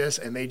bit like this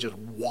and they just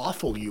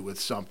waffle you with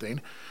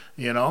something,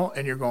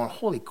 and you're going,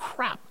 holy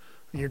crap.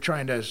 And you're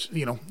trying to,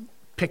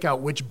 pick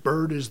out which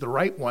bird is the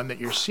right one that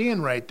you're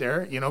seeing right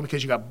there,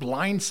 because you got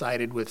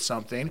blindsided with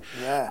something.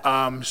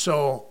 Yeah.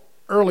 So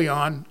early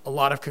on, a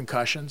lot of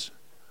concussions.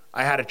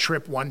 I had a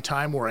trip one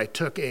time where I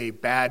took a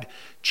bad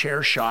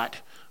chair shot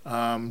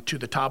to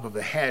the top of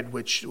the head,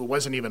 which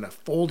wasn't even a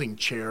folding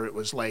chair. It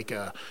was like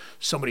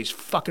somebody's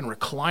fucking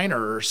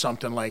recliner or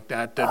something like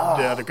that. The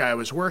other guy I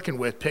was working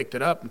with picked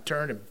it up and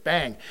turned and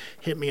bang,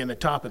 hit me in the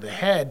top of the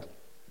head.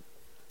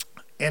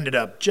 Ended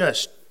up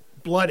just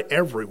blood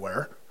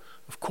everywhere,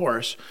 of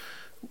course.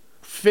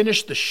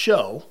 Finished the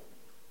show.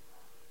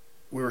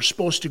 We were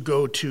supposed to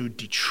go to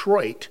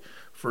Detroit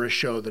for a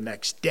show the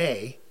next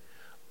day.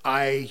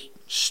 I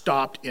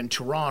stopped in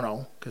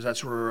Toronto, because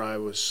that's where I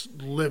was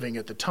living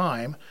at the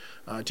time,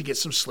 to get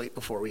some sleep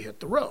before we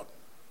hit the road.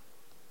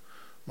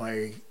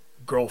 My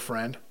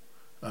girlfriend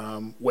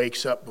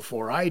wakes up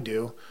before I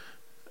do,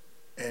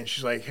 and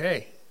she's like,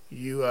 hey,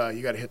 you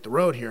got to hit the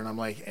road here. And I'm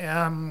like,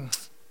 I'm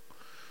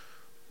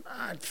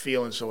not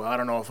feeling so well. I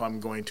don't know if I'm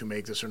going to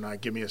make this or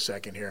not. Give me a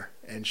second here.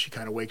 And she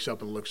kind of wakes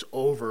up and looks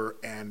over,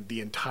 and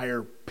the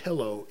entire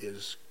pillow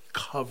is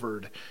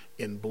covered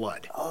in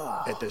blood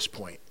at this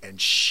point,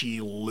 and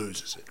she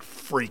loses it,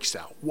 freaks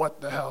out.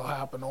 What the hell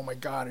happened? Oh my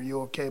God, are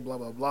you okay? Blah,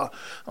 blah, blah.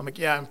 I'm like,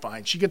 yeah, I'm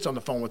fine. She gets on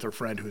the phone with her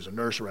friend who's a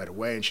nurse right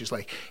away, and she's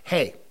like,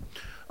 hey,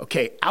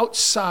 okay,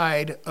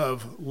 outside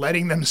of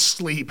letting them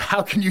sleep,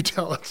 how can you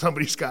tell if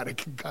somebody's got a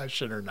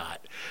concussion or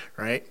not,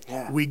 right?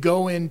 Yeah. We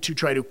go in to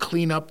try to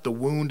clean up the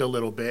wound a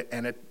little bit,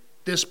 and at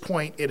this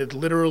point, it had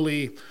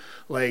literally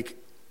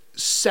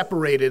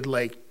separated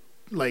like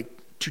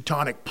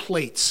tectonic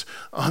plates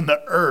on the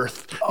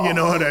earth, you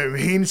know what I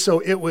mean?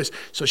 So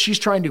she's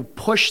trying to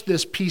push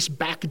this piece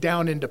back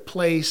down into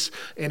place,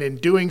 and in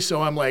doing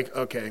so, I'm like,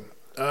 okay,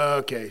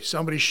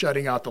 somebody's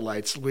shutting out the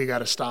lights. We got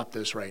to stop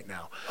this right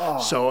now.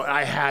 So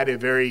I had a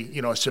very,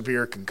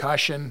 severe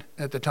concussion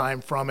at the time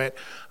from it.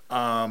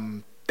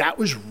 That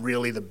was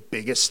really the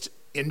biggest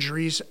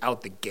injuries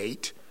out the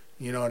gate.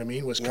 You know what I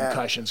mean? Was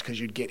concussions,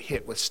 because you'd get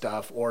hit with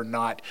stuff or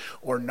not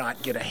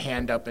get a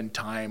hand up in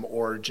time,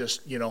 or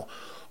just,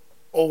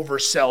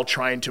 oversell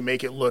trying to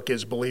make it look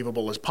as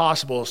believable as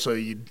possible, so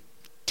you'd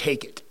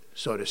take it,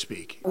 so to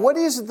speak. What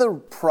is the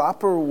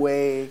proper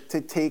way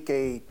to take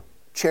a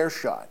chair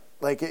shot?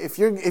 Like, if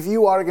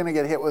you are going to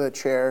get hit with a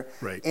chair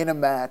in a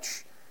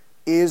match,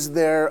 is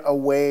there a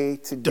way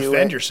to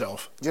defend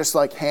yourself? Just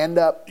like hand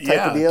up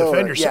type of deal?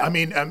 Defend yourself. I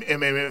mean,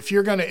 if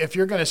you're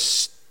gonna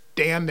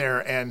stand there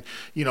and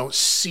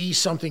see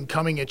something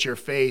coming at your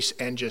face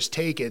and just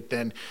take it,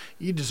 then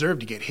you deserve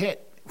to get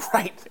hit.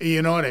 Right.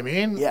 You know what I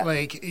mean? Yeah.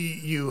 Like,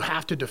 you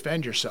have to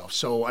defend yourself.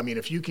 So, I mean,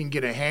 if you can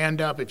get a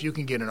hand up, if you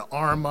can get an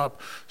arm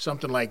up,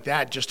 something like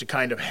that, just to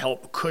kind of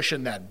help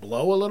cushion that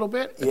blow a little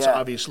bit, it's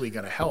obviously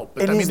going to help.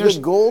 But, and is the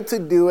goal to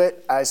do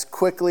it as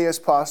quickly as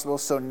possible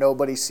so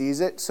nobody sees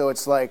it? So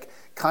it's like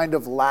kind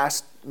of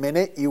last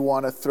minute you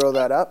want to throw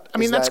that up? I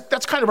mean,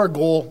 that's kind of our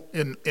goal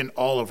in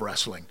all of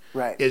wrestling.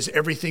 Right. Is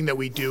everything that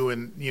we do,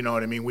 and you know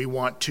what I mean? We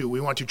want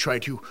to try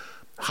to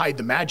hide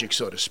the magic,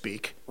 so to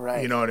speak.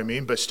 Right. You know what I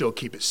mean? But still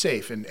keep it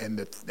safe.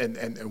 And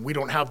we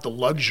don't have the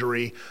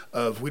luxury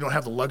of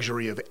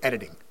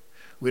editing.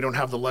 We don't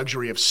have the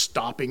luxury of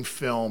stopping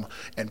film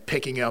and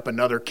picking up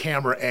another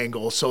camera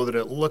angle so that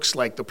it looks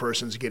like the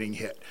person's getting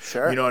hit.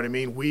 Sure. You know what I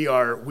mean? We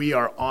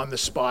are on the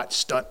spot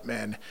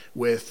stuntmen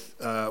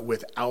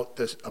without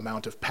this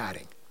amount of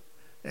padding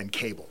and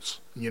cables.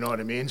 You know what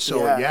I mean?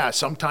 So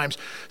sometimes,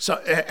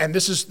 and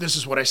this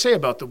is what I say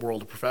about the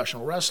world of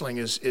professional wrestling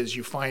is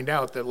you find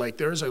out that like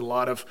there's a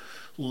lot of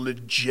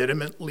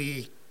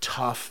legitimately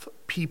tough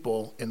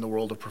people in the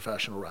world of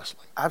professional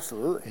wrestling.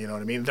 Absolutely. You know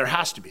what I mean? There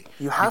has to be.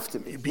 You have to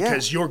be.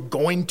 Because you're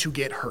going to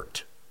get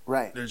hurt.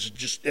 Right. There's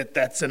just,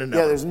 that's an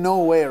inevitable. Yeah, there's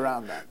no way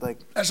around that. Like,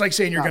 that's like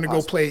saying you're going to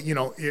go play,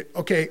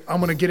 okay, I'm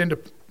going to get into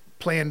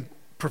playing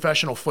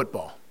professional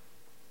football,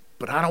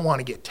 but I don't want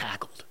to get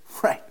tackled.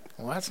 Right.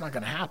 Well, that's not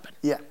going to happen.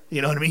 Yeah.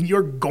 You know what I mean?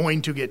 You're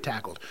going to get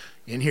tackled.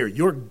 In here,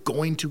 you're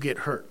going to get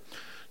hurt.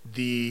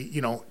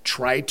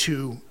 Try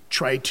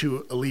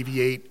to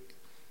alleviate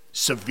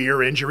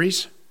severe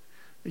injuries.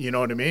 You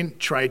know what I mean?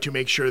 Try to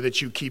make sure that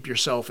you keep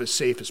yourself as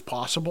safe as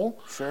possible.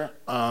 Sure.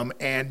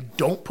 And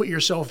don't put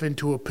yourself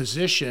into a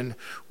position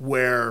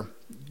where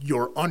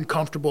you're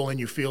uncomfortable and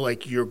you feel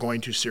like you're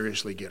going to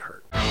seriously get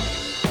hurt.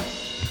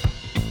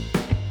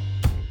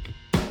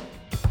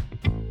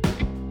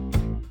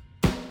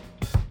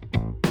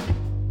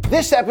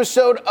 This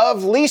episode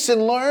of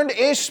Leeson Learned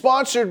is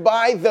sponsored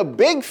by the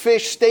Big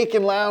Fish Steak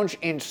and Lounge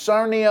in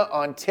Sarnia,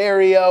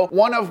 Ontario.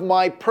 One of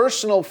my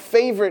personal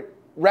favorite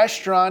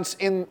restaurants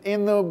in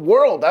the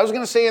world. I was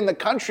going to say in the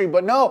country,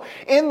 but no,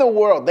 in the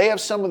world. They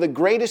have some of the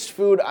greatest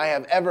food I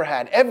have ever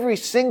had. Every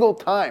single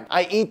time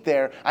I eat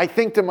there, I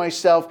think to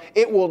myself,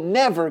 it will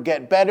never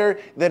get better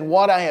than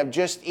what I have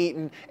just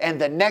eaten. And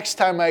the next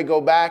time I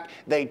go back,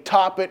 they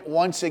top it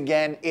once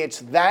again. It's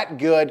that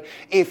good.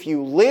 If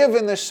you live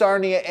in the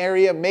Sarnia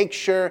area, make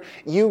sure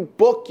you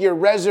book your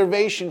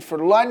reservation for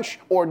lunch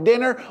or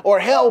dinner, or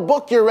hell,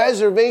 book your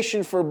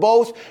reservation for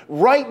both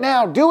right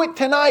now. Do it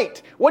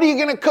tonight. What are you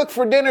going to cook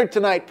for dinner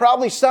tonight?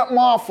 Probably something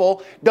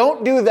awful.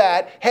 Don't do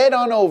that. Head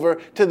on over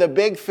to the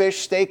Big Fish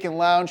Steak and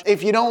Lounge.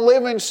 If you don't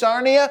live in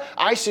Sarnia,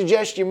 I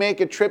suggest you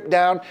make a trip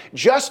down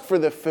just for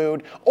the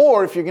food,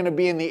 or if you're going to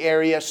be in the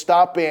area,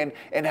 stop in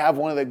and have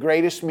one of the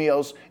greatest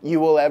meals you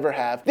will ever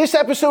have. This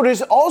episode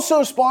is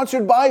also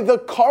sponsored by the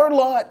Car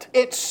Lot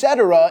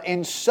Etc.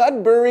 in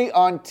Sudbury,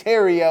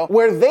 Ontario,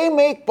 where they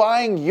make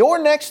buying your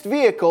next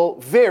vehicle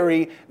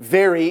very,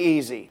 very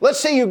easy. Let's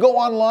say you go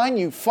online,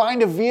 you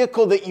find a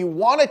vehicle that you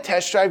want to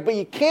test drive, but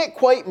you can't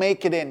quite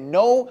make it in.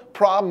 No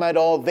problem at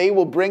all. They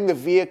will bring the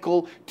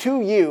vehicle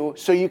to you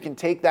so you can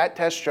take that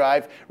test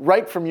drive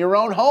right from your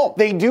own home.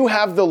 They do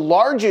have the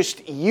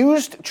largest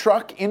used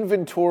truck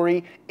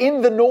inventory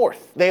in the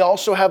north. They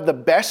also have the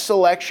best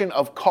selection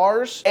of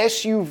cars,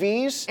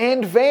 SUVs,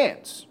 and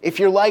vans. If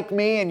you're like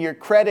me and your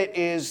credit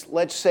is,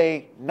 let's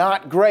say,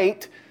 not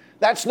great,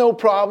 that's no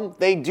problem.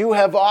 They do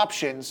have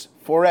options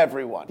for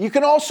everyone. You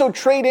can also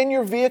trade in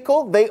your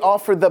vehicle. They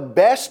offer the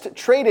best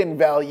trade-in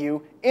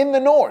value in the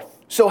north.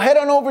 So head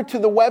on over to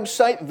the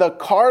website,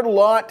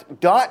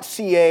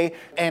 thecarlot.ca,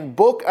 and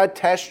book a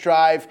test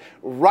drive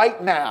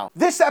right now.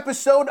 This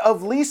episode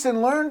of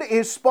Leeson Learned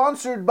is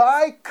sponsored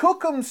by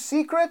Cookham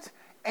Secret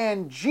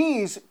and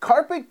G's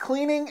Carpet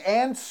Cleaning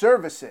and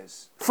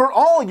Services. For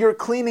all your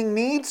cleaning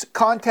needs,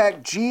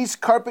 contact G's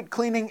Carpet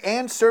Cleaning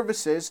and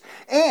Services.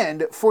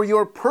 And for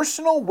your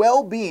personal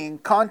well-being,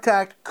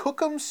 contact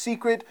Cookham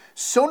Secret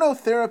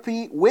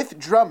Sonotherapy with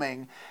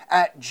Drumming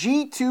at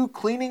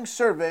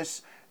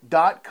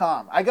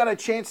G2cleaningservice.com. I got a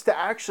chance to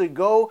actually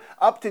go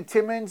up to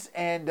Timmins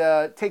and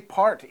take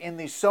part in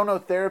the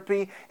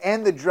sonotherapy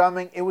and the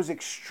drumming. It was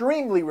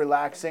extremely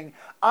relaxing.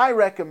 I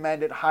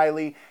recommend it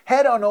highly.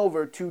 Head on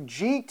over to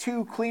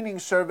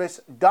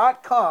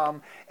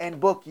G2cleaningservice.com and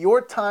book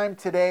your time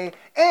today,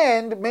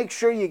 and make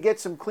sure you get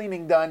some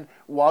cleaning done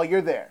while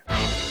you're there.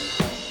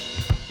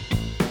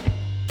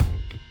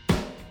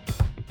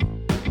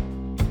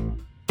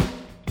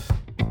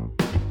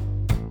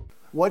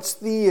 What's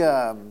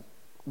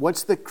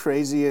the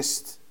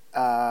craziest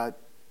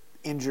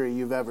injury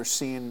you've ever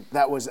seen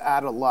that was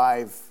at a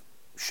live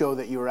show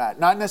that you were at?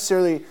 Not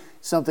necessarily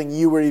something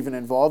you were even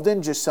involved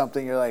in, just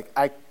something you're like,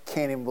 I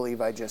can't even believe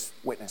I just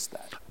witnessed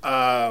that.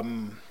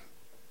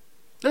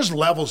 There's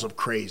levels of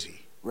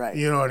crazy. Right.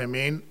 You know what I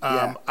mean?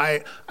 Yeah.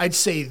 I'd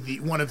say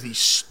one of the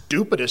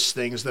stupidest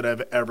things that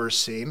I've ever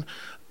seen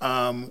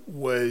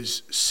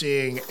was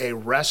seeing a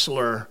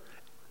wrestler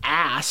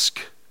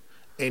ask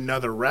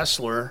another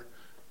wrestler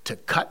to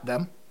cut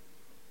them.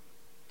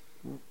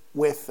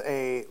 With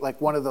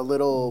one of the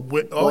little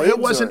blades? It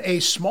wasn't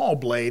a small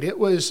blade. It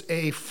was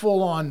a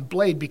full-on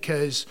blade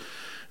because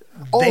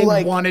they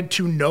wanted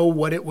to know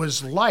what it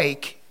was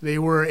like. They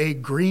were a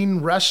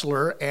green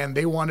wrestler and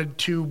they wanted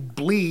to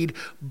bleed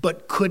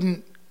but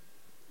couldn't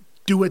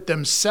do it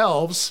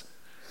themselves.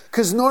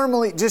 Because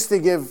normally, just to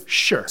give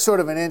sure. sort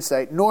of an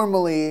insight,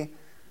 normally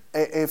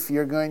if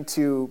you're going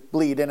to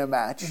bleed in a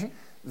match, mm-hmm.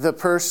 the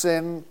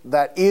person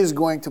that is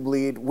going to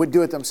bleed would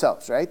do it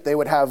themselves, right? They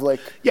would have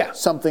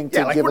something to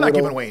give we're a not little...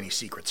 giving away any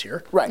secrets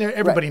here. Right.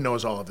 Everybody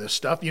knows all of this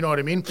stuff. You know what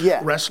I mean? Yeah.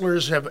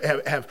 Wrestlers have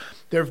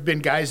there have been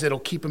guys that'll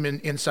keep them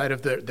inside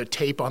of the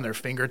tape on their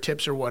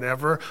fingertips or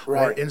whatever,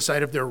 right. or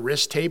inside of their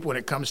wrist tape. When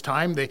it comes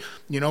time, they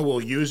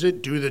will use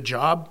it, do the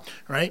job,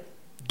 right?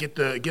 Get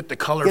the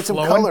color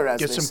flowing,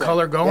 get some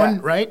color going,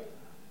 yeah. right?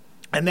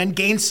 And then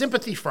gain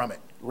sympathy from it.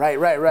 Right.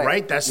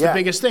 Right? That's the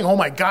biggest thing. Oh,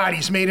 my God,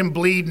 he's made him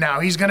bleed now.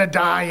 He's going to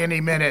die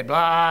any minute.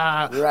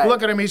 Right.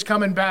 Look at him. He's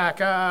coming back.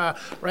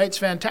 Right? It's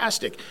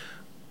fantastic.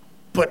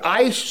 But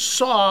I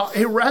saw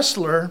a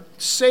wrestler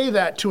say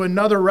that to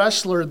another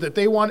wrestler that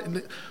they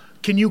want,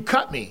 can you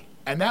cut me?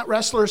 And that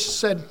wrestler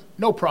said,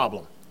 no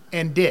problem,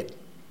 and did.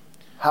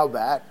 How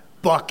bad?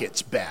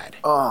 Buckets bad.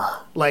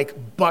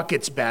 Like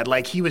buckets bad.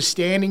 Like he was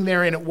standing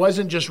there and it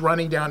wasn't just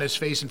running down his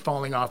face and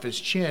falling off his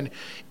chin.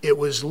 It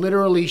was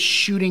literally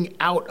shooting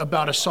out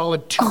about a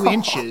solid 2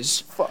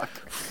 inches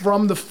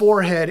from the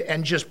forehead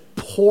and just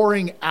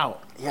pouring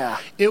out. Yeah.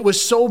 It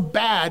was so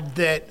bad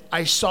that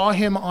I saw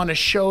him on a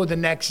show the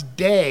next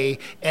day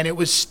and it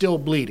was still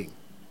bleeding.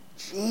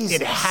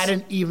 Jesus. It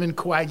hadn't even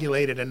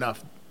coagulated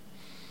enough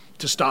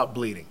to stop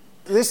bleeding.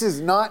 This is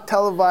not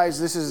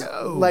televised. This is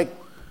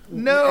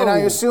No. And I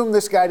assume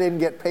this guy didn't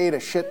get paid a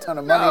shit ton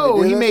of money to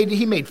do this?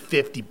 he made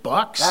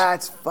 $50.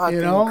 That's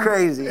fucking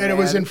crazy, and man. it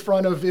was in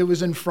front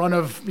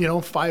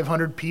of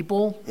 500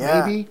 people,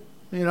 maybe,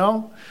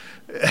 Oh,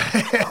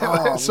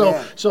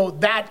 so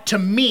that to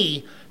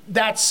me,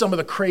 that's some of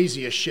the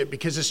craziest shit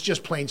because it's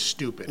just plain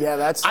stupid. Yeah,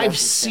 that's I've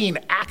seen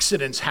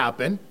accidents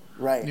happen.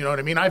 Right. You know what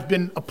I mean? I've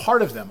been a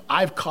part of them.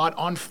 I've caught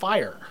on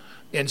fire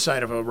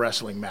inside of a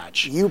wrestling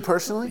match. You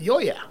personally? Oh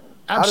yeah,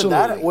 How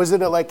absolutely. did that? Was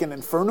it like an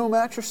Inferno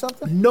match or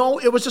something? No,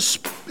 it was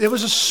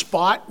a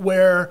spot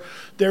where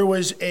there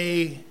was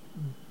a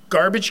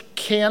garbage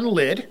can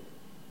lid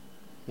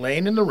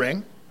laying in the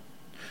ring.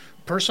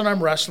 Person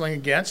I'm wrestling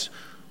against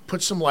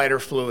puts some lighter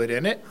fluid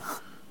in it,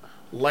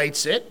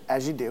 lights it.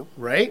 As you do.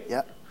 Right?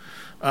 Yeah.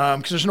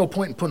 Because there's no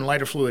point in putting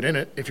lighter fluid in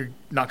it if you're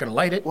not going to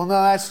light it. Well,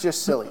 no, that's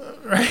just silly.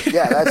 Right?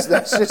 Yeah, that's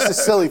just a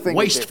silly thing.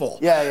 Wasteful. To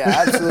do.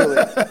 Yeah, absolutely.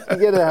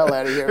 You get the hell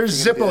out of here.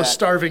 There's Zippo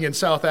starving in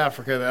South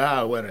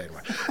Africa. What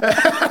anyway.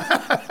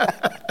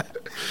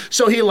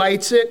 So he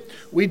lights it.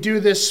 We do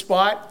this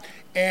spot,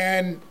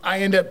 and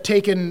I end up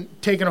taking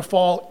a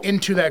fall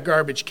into that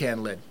garbage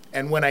can lid.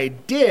 And when I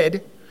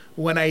did,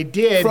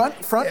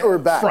 front or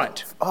back?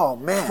 Front. Oh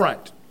man.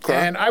 Front. Okay.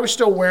 And I was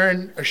still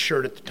wearing a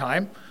shirt at the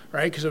time,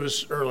 right? Because it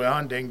was early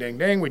on. Ding, ding,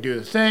 ding. We do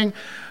the thing.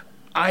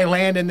 I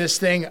land in this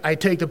thing, I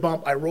take the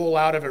bump, I roll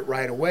out of it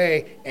right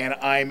away, and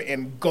I'm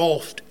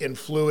engulfed in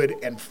fluid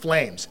and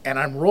flames, and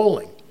I'm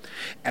rolling.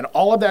 And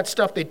all of that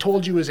stuff they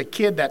told you as a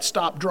kid, that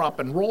stop, drop,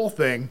 and roll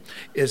thing,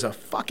 is a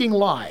fucking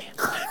lie.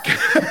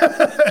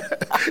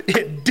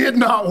 It did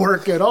not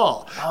work at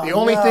all. The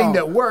only thing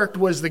that worked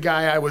was the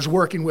guy I was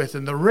working with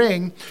in the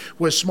ring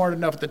was smart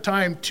enough at the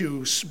time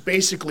to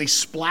basically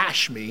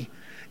splash me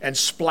and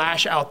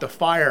splash out the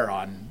fire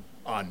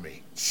on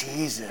me.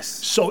 Jesus.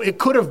 So it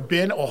could have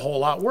been a whole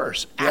lot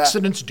worse. Yeah.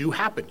 Accidents do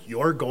happen.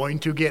 You're going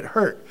to get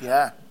hurt.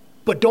 Yeah.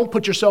 But don't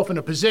put yourself in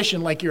a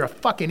position like you're a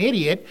fucking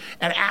idiot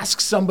and ask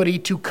somebody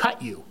to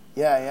cut you.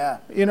 Yeah,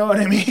 yeah. You know what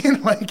I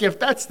mean? Like, if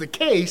that's the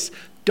case,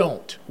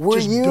 don't. Were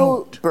Just you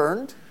don't.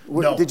 burned?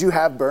 No. Did you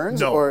have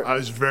burns? No, or? I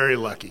was very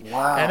lucky.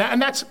 Wow.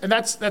 And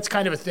that's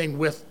kind of a thing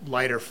with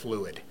lighter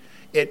fluid.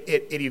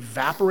 It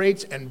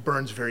evaporates and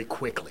burns very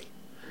quickly.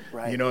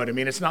 Right. You know what I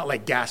mean? It's not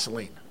like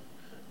gasoline.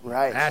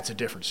 Right. That's a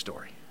different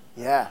story.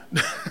 Yeah.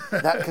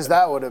 Because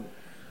that would have,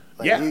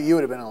 you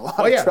would have been in a lot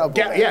of trouble.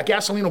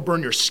 Gasoline will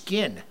burn your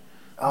skin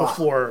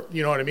before,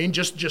 you know what I mean?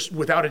 Just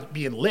without it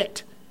being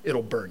lit,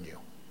 it'll burn you.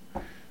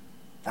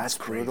 That's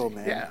brutal,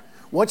 man. Yeah.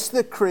 What's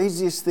the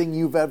craziest thing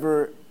you've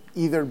ever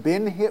either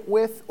been hit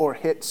with or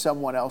hit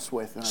someone else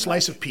with?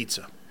 Slice of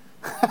pizza.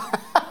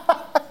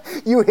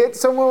 You hit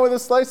someone with a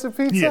slice of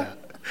pizza? Yeah.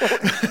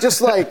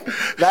 Just like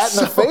that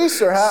in the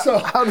face, or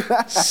how did that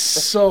happen?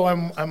 So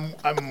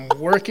I'm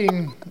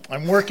working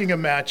a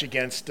match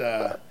against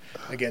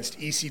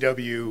ECW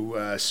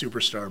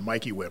superstar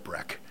Mikey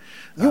Whipwreck.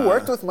 You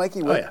worked with Mikey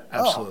Whipwreck? Oh yeah,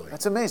 absolutely.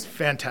 That's amazing.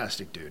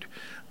 Fantastic dude.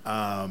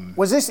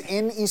 Was this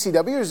in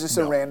ECW, or is this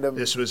a random?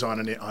 This was on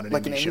an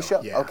indie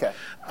show. Yeah. Okay.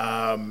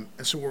 And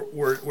so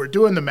we're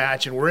doing the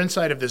match, and we're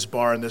inside of this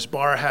bar, and this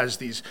bar has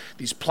these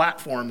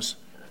platforms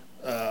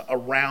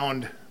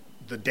around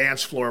the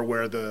dance floor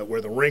where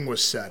the ring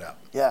was set up.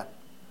 Yeah.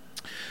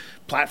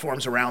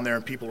 Platforms around there,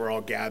 and people are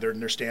all gathered,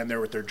 and they're standing there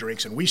with their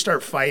drinks, and we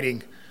start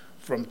fighting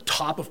from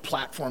top of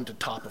platform to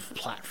top of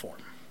platform.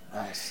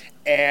 Nice.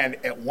 And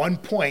at one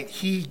point,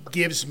 he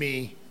gives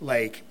me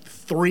like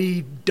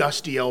 3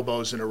 dusty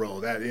elbows in a row.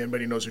 That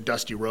anybody knows who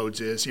Dusty Rhodes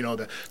is? You know,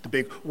 the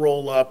big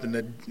roll up and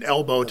the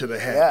elbow to the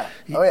head.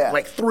 Yeah.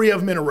 Like 3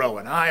 of them in a row,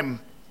 and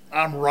I'm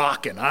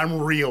rocking,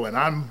 I'm reeling,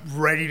 I'm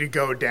ready to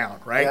go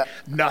down, right? Yeah.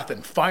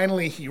 Nothing.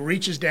 Finally, he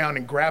reaches down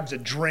and grabs a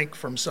drink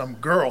from some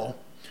girl.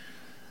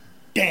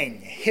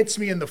 Dang, hits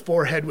me in the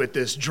forehead with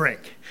this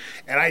drink.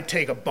 And I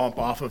take a bump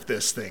off of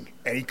this thing.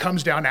 And he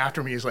comes down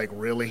after me, he's like,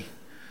 really?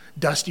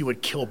 Dusty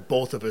would kill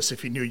both of us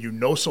if he knew you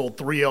no-sold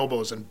 3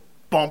 elbows and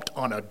bumped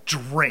on a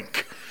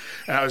drink.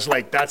 And I was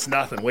like, that's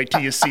nothing. Wait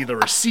till you see the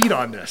receipt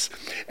on this.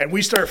 And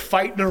we start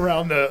fighting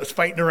around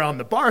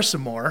the bar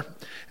some more,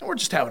 and we're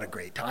just having a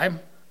great time,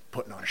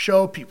 putting on a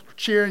show. People are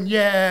cheering,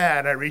 yeah.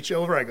 And I reach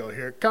over, I go,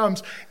 here it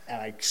comes.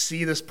 And I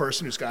see this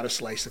person who's got a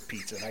slice of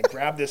pizza. And I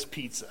grab this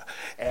pizza,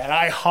 and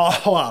I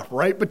haul off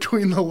right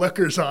between the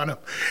liquors on him.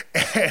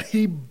 And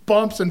he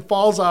bumps and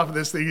falls off of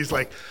this thing. He's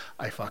like,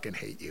 I fucking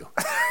hate you.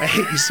 I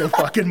hate you so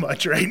fucking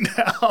much right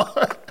now.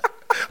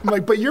 I'm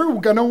like, but you're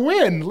going to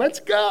win. Let's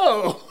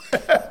go.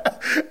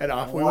 And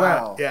off we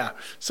went. Yeah.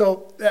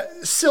 So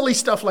silly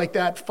stuff like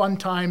that, fun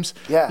times.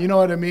 Yeah. You know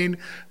what I mean?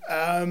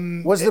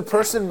 Was the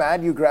person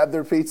mad you grabbed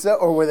their pizza,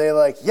 or were they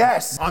like,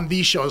 yes? On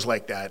these shows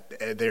like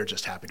that, they're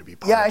just happy to be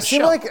part of the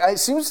show. It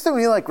seems to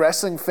me like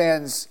wrestling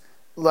fans,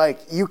 like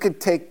you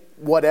could take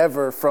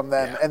whatever from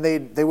them, and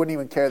they wouldn't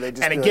even care. They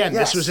just and again, like,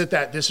 yes.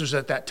 this was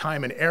at that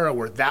time and era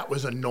where that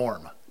was a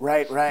norm.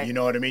 Right. You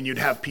know what I mean? You'd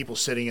have people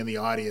sitting in the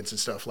audience and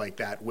stuff like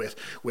that with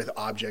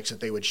objects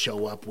that they would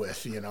show up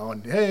with, you know,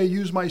 and hey,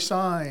 use my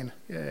sign.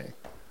 Yay.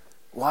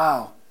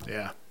 Wow.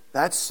 Yeah.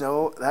 That's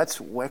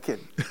wicked.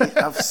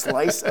 A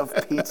slice of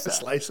pizza. A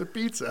slice of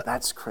pizza.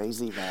 That's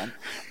crazy, man.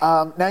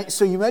 Now,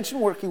 so you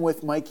mentioned working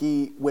with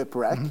Mikey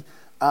Whipwreck.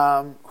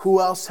 Mm-hmm. Who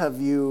else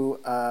have you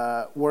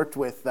worked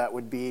with that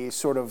would be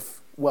sort of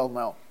well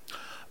known?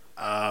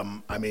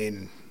 I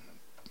mean,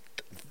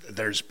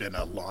 there's been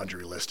a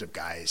laundry list of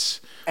guys.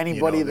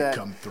 Anybody that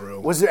come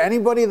through. Was there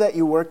anybody that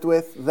you worked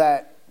with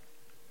that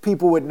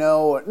people would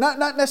know, or not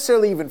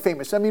necessarily even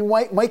famous. I mean,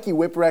 Mikey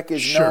Whipwreck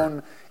is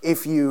known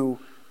if you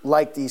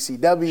liked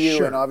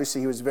ECW, and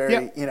obviously he was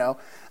very, you know.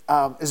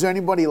 Is there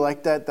anybody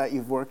like that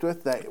you've worked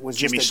with that was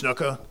Jimmy just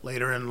Snuka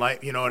later in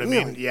life? You know what I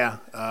Really? mean? Yeah.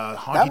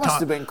 that must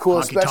have been cool,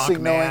 especially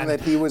knowing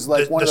that he was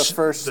like one of the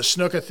first. The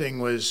Snuka thing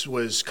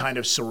was kind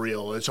of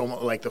surreal. It's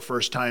almost like the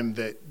first time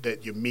that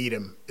you meet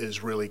him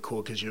is really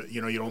cool because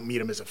you don't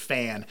meet him as a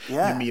fan.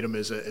 Yeah. You meet him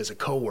as a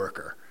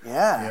coworker.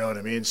 Yeah. You know what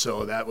I mean?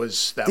 So that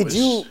was. Did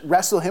you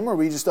wrestle him, or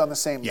were you just on the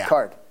same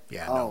card?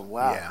 Yeah. Oh, no,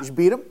 wow. Yeah. Did you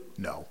beat him?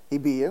 No. He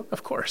beat you?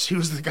 Of course. He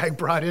was the guy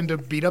brought in to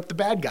beat up the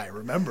bad guy,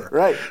 remember?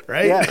 Right.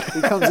 Right? Yeah.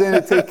 He comes in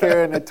to take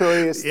care of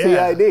Notorious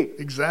TID.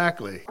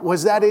 Exactly.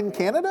 Was that in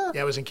Canada?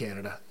 Yeah, it was in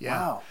Canada. Yeah.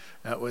 Wow.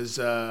 That was,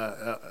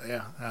 I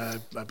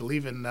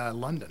believe in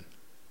London.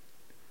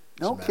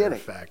 No as a matter kidding.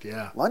 of fact,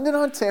 yeah. London,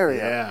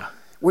 Ontario. Yeah.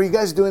 Were you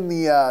guys doing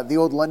the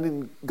old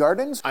London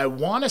Gardens? I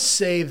want to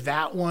say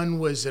that one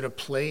was at a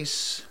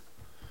place,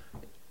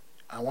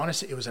 I want to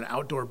say it was an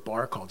outdoor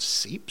bar called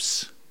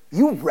Seeps.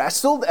 You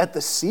wrestled at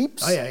the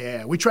Seeps? Oh,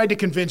 yeah. We tried to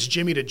convince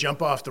Jimmy to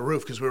jump off the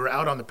roof because we were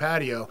out on the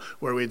patio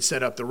where we had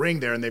set up the ring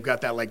there, and they've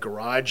got that like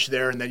garage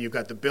there, and then you've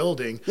got the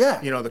building,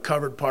 Yeah. you know, the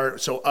covered part.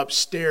 So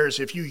upstairs,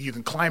 if you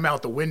can climb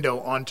out the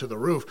window onto the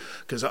roof,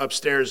 because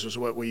upstairs was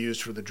what we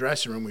used for the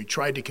dressing room. We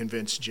tried to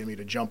convince Jimmy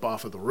to jump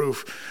off of the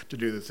roof to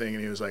do the thing,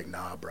 and he was like,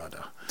 nah,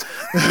 brother.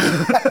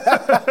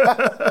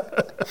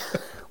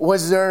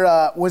 Was there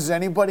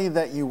anybody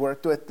that you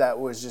worked with that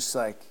was just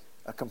like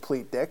a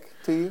complete dick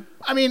to you?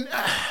 I mean,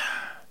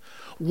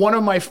 one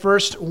of my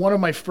first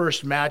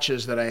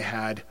matches that I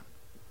had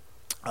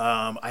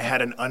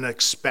an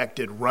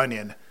unexpected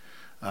run-in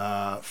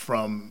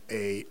from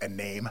a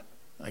name,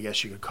 I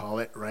guess you could call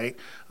it, right?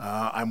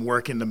 I'm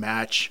working the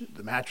match.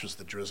 The match was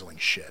the drizzling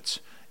shits.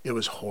 It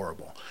was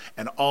horrible.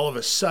 And all of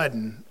a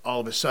sudden,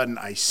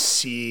 I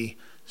see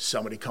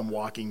somebody come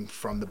walking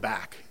from the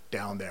back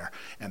down there,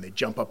 and they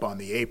jump up on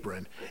the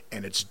apron,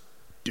 and it's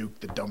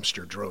Duke the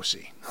Dumpster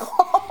Droese.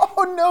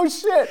 Oh, no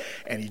shit.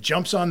 And he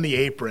jumps on the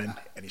apron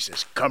and he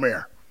says, come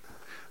here.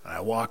 And I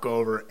walk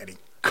over and he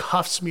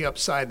cuffs me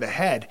upside the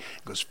head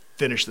and goes,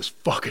 finish this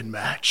fucking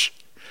match.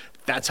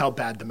 That's how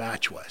bad the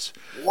match was.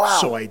 Wow.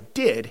 So I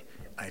did.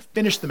 I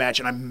finished the match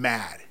and I'm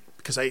mad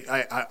because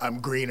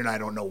I'm green and I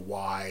don't know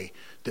why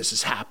this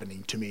is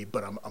happening to me,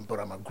 but I'm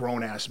a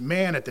grown ass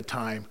man at the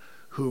time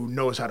who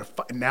knows how to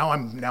fight. Now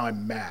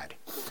I'm mad.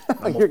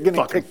 You're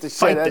gonna kick the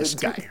shit out of this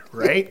guy,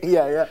 right?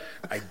 Yeah.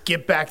 I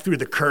get back through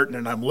the curtain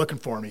and I'm looking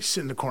for him. He's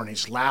sitting in the corner.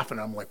 He's laughing.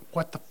 I'm like,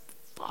 what the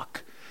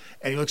fuck?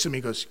 And he looks at me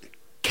and goes,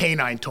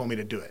 K9 told me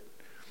to do it.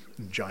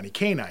 And Johnny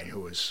K9,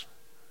 who was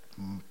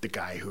the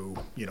guy who,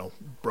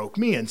 broke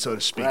me in, so to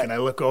speak. Right. And I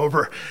look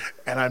over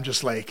and I'm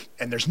just like,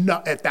 and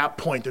at that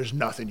point, there's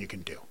nothing you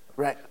can do.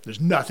 Right. There's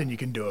nothing you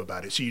can do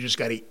about it. So you just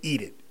got to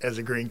eat it as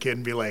a green kid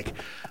and be like,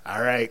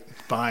 all right,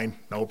 fine,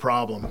 no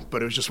problem.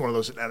 But it was just one of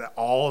those, and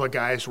all the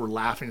guys were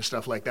laughing and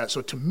stuff like that.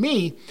 So to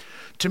me,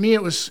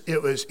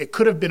 it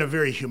could have been a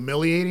very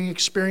humiliating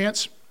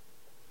experience,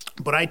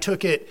 but I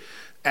took it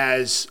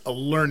as a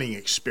learning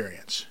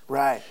experience.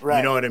 Right.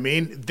 You know what I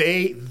mean?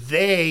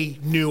 They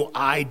knew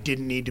I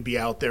didn't need to be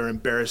out there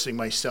embarrassing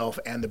myself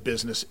and the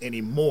business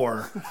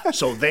anymore.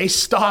 So they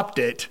stopped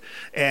it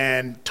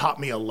and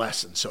taught me a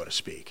lesson, so to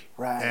speak.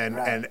 Right.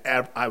 And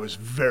I was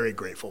very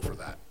grateful for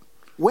that.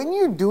 When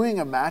you're doing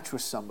a match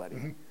with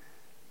somebody,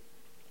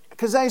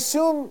 because I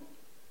assume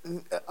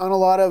on a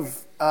lot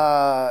of,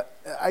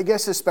 I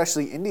guess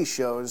especially indie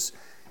shows,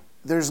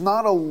 there's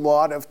not a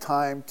lot of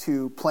time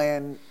to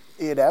plan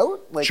it out?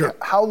 Like, sure.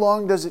 How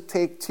long does it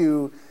take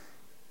to,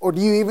 or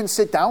do you even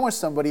sit down with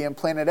somebody and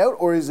plan it out,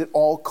 or is it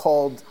all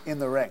called in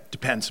the ring?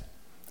 Depends.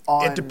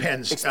 On it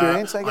depends.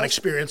 Experience, I guess? On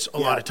experience, a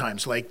lot of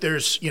times. Like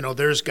there's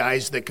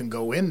guys that can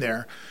go in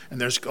there,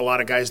 and there's a lot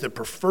of guys that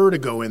prefer to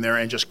go in there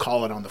and just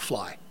call it on the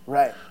fly.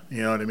 Right.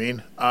 You know what I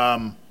mean?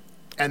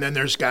 And then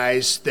there's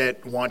guys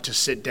that want to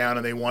sit down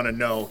and they want to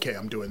know, okay,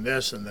 I'm doing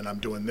this, and then I'm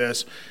doing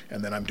this,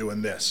 and then I'm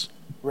doing this.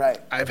 Right.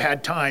 I've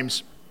had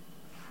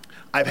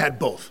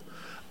both.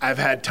 I've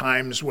had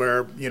times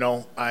where,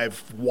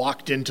 I've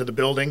walked into the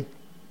building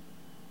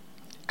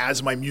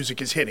as my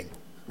music is hitting.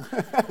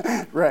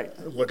 Right.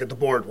 Look at the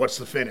board. What's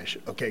the finish?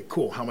 Okay,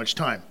 cool. How much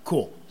time?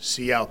 Cool.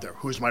 See you out there.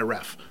 Who's my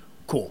ref?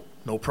 Cool.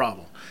 No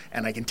problem.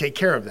 And I can take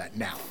care of that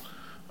now.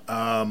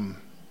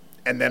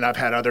 And then I've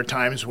had other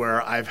times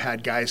where I've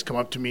had guys come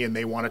up to me and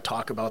they want to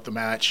talk about the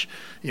match,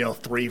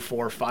 3,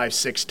 4, 5,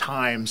 6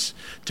 times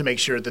to make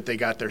sure that they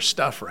got their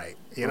stuff right,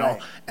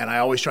 Right. And I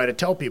always try to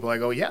tell people, I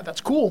go, yeah,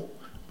 that's cool.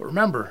 But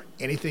remember,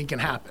 anything can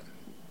happen.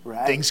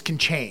 Right. Things can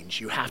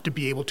change. You have to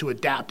be able to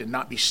adapt and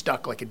not be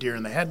stuck like a deer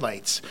in the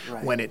headlights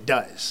when it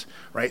does,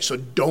 right? So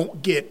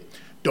don't get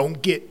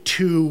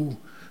too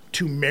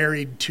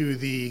married to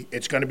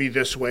it's going to be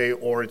this way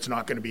or it's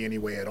not going to be any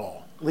way at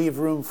all. Leave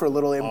room for a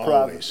little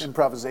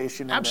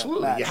improvisation.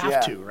 Absolutely, in the match. you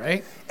have to,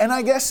 right? And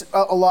I guess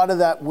a lot of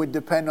that would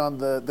depend on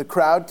the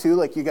crowd too.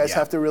 Like you guys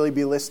have to really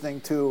be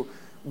listening to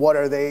what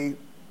are they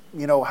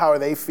how are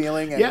they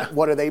feeling and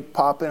what are they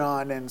popping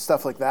on and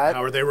stuff like that.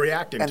 How are they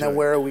reacting and to then it?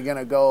 where are we going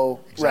to go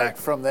right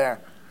Exactly. from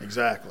there?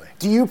 Exactly.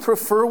 Do you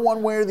prefer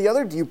one way or the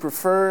other? Do you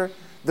prefer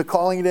the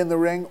calling it in the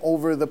ring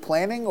over the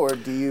planning, or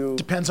do you?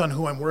 Depends on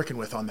who I'm working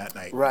with on that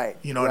night. Right.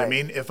 You know what I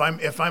mean?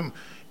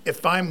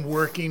 If I'm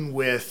working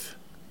with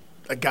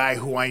a guy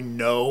who I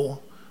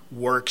know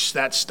works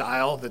that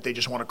style, that they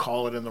just want to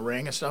call it in the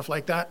ring and stuff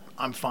like that,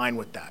 I'm fine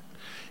with that.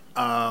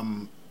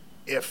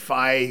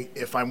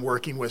 If I'm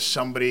working with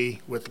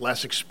somebody with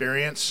less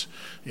experience,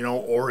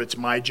 or it's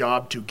my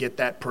job to get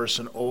that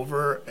person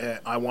over,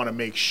 I want to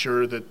make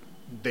sure that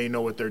they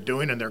know what they're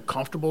doing and they're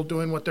comfortable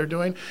doing what they're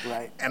doing.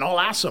 Right. And I'll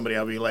ask somebody,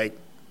 I'll be like,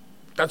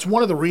 that's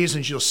one of the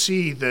reasons you'll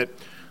see that,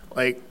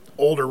 like,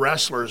 older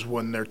wrestlers,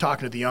 when they're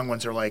talking to the young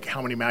ones, they're like,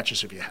 how many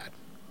matches have you had?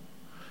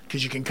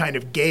 Because you can kind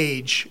of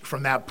gauge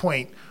from that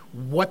point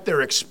what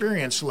their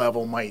experience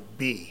level might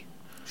be.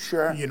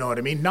 Sure. You know what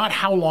I mean? Not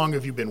how long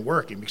have you been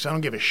working, because I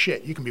don't give a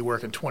shit. You can be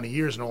working 20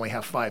 years and only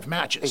have 5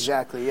 matches.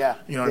 Exactly, yeah.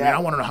 You know what I mean? I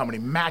want to know how many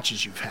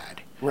matches you've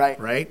had. Right.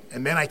 Right?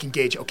 And then I can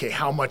gauge, okay,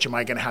 how much am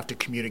I going to have to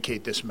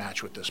communicate this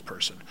match with this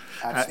person?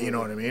 Absolutely. You know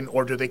what I mean?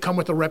 Or do they come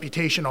with a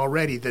reputation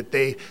already that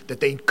they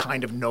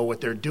kind of know what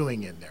they're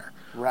doing in there?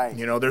 Right.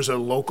 There's a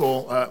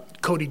local,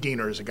 Cody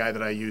Deaner is a guy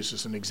that I use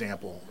as an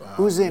example.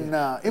 Who's in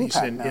Impact he's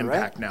in now,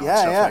 Impact right? now, Yeah, and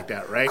stuff yeah. like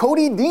that, right?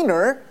 Cody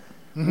Deaner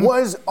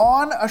was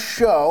on a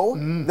show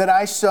that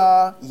I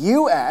saw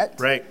you at.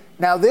 Right.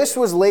 Now, this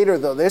was later,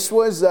 though. This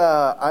was,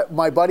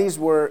 my buddies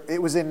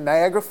it was in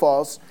Niagara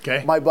Falls.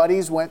 Okay. My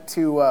buddies went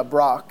to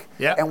Brock.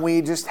 Yeah. And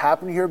we just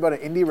happened to hear about an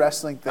indie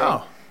wrestling thing.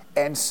 Oh.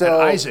 And so.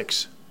 At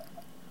Isaac's.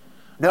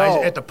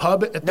 No. At the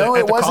pub at No, the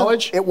it wasn't,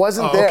 college? It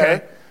wasn't Oh, there.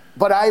 okay.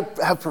 But I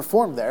have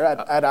performed there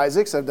at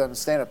Isaac's. I've done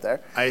stand-up there.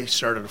 I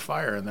started a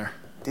fire in there.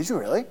 Did you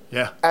really?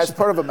 Yeah. As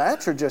part of a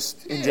match or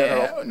just in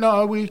general?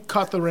 No, we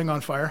caught the ring on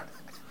fire.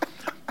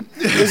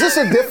 Is this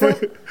a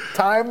different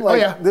time?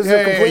 Like, yeah. This is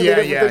a completely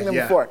different thing than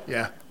yeah, before?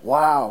 Yeah.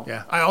 Wow.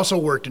 Yeah. I also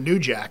worked in New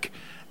Jack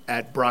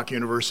at Brock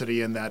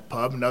University in that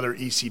pub, another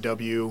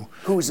ECW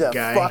Who's a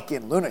guy.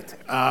 fucking lunatic.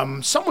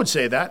 Some would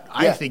say that.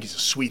 I Yeah. think he's a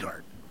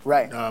sweetheart.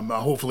 Right.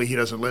 Hopefully he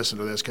doesn't listen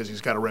to this because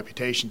he's got a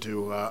reputation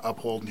to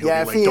uphold. And he'll Yeah,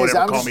 be if like, he don't is, ever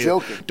I'm call just me.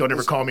 joking. Don't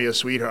ever call me a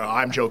sweetheart.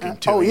 I'm joking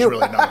too. Oh, He's you?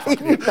 really not. He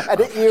made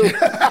that at you.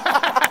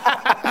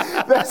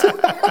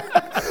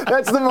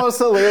 That's the most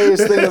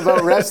hilarious thing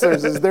about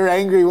wrestlers is they're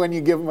angry when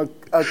you give them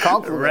a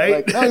compliment. Right.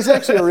 Like, no, he's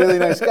actually a really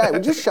nice guy.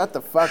 Would you shut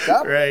the fuck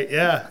up? Right.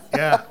 Yeah.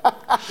 Yeah.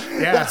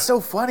 Yeah. That's so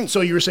funny.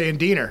 So you were saying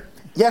Deaner?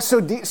 Yeah, so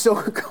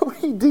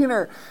Cody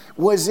Deaner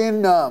was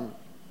in,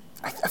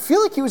 I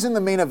feel like he was in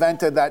the main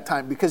event at that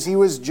time because he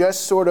was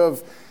just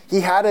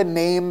he had a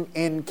name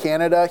in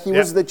Canada. He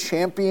was the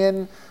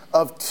champion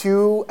of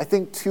two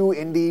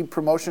indie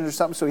promotions or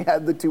something, so he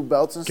had the 2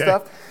 belts and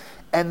stuff.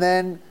 And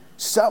then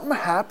something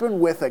happened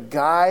with a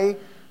guy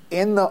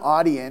in the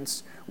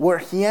audience where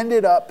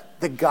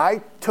the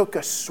guy took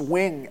a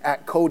swing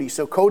at Cody.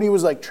 So Cody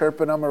was like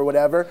chirping him or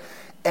whatever.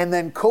 And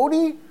then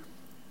Cody,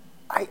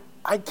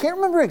 I can't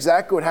remember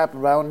exactly what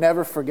happened, but I'll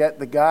never forget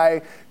the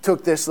guy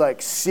took this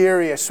like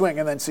serious swing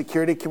and then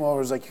security came over and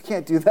was like, you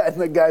can't do that.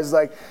 And the guy's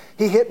like,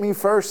 he hit me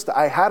first.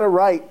 I had a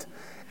right.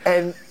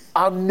 And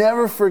I'll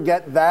never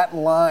forget that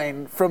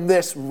line from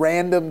this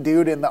random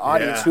dude in the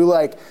audience who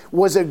like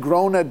was a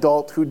grown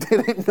adult who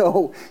didn't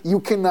know you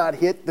cannot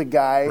hit the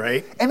guy.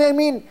 Right. And I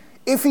mean,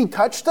 if he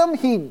touched him,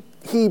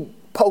 he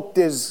poked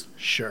his,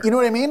 Sure. you know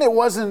what I mean?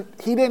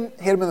 He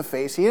didn't hit him in the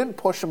face. He didn't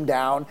push him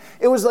down.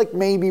 It was like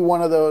maybe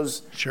one of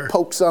those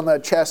pokes on the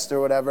chest or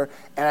whatever.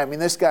 And I mean,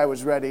 this guy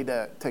was ready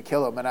to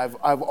kill him. And I've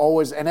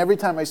always, and every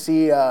time I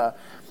see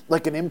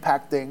like an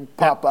Impact thing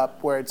pop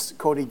up where it's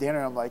Cody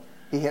Deaner, I'm like,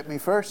 he hit me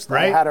first.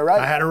 Right. I had a right.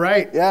 I had a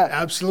right. Yeah.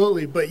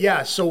 Absolutely. But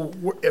yeah, so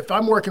if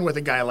I'm working with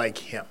a guy like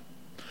him,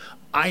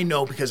 I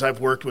know because I've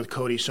worked with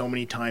Cody so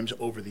many times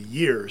over the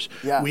years.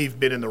 Yeah. We've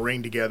been in the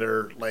ring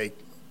together like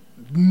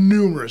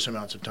numerous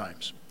amounts of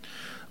times.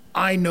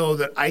 I know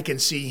that I can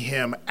see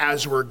him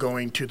as we're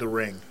going to the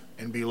ring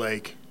and be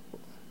like,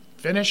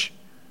 finish?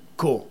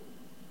 Cool.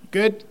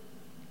 Good?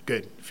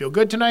 Good. Feel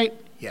good tonight?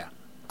 Yeah.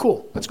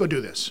 Cool. Let's go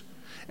do this.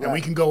 And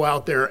we can go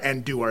out there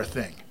and do our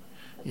thing.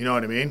 You know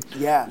what I mean?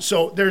 Yeah.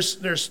 So there's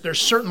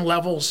certain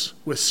levels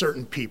with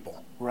certain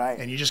people. Right.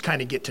 And you just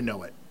kind of get to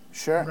know it.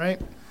 Sure.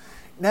 Right?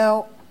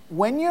 Now,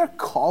 when you're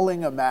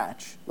calling a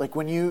match, like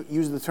when you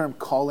use the term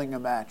calling a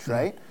match,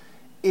 right?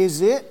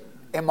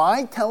 Am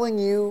I telling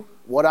you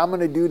what I'm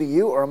going to do to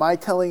you, or am I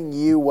telling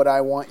you what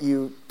I want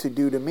you to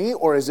do to me,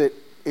 or does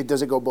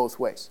it go both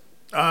ways?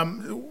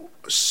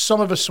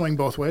 Some of us swing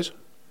both ways.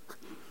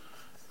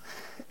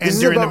 This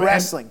is about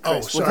wrestling,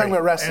 Chris. Sorry. We're talking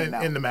about wrestling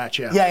now. In the match,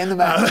 yeah. Yeah, in the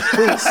match.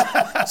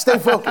 Please, stay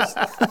focused.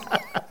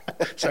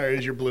 Sorry,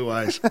 it's your blue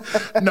eyes.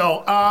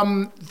 No,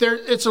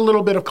 it's a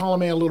little bit of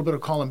column A, a little bit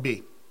of column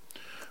B.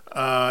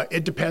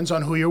 It depends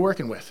on who you're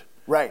working with.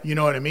 Right. You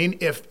know what I mean?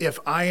 If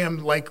I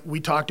am, like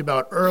we talked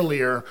about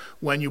earlier,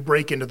 when you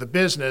break into the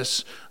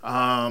business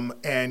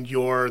and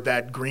you're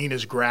that green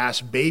as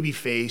grass baby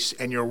face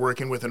and you're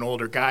working with an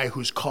older guy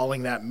who's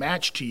calling that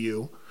match to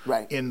you,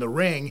 Right. In the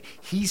ring,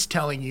 he's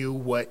telling you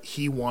what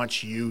he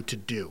wants you to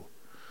do.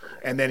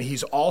 And then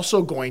he's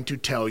also going to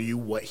tell you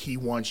what he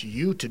wants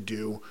you to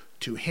do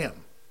to him.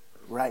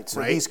 Right.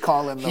 So Right? he's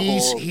calling the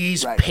whole.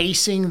 He's right.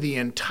 pacing the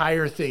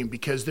entire thing,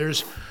 because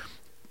there's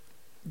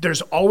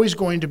always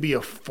going to be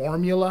a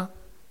formula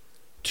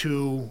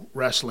to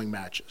wrestling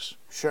matches.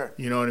 Sure.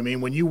 You know what I mean?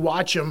 When you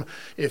watch them,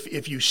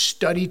 if you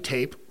study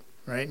tape,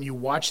 right, and you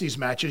watch these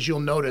matches, you'll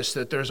notice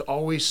that there's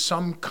always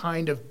some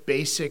kind of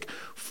basic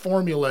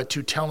formula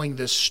to telling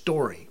this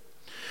story.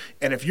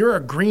 And if you're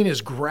a green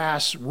as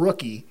grass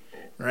rookie,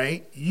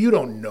 right, you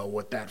don't know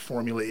what that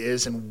formula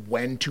is and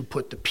when to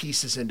put the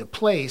pieces into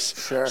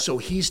place. Sure. So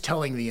he's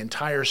telling the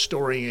entire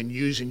story and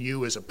using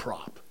you as a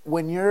prop.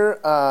 When you're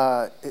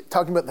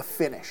talking about the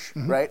finish,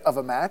 Mm-hmm. right, of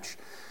a match,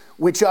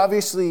 which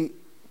obviously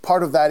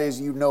part of that is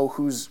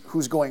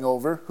who's going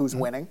over, who's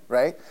Mm-hmm. winning,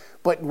 right?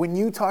 But when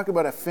you talk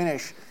about a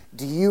finish,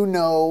 do you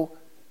know,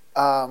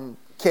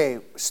 okay,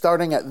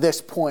 starting at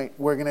this point,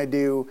 we're going to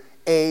do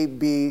A,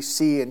 B,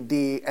 C, and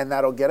D, and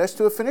that'll get us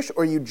to a finish?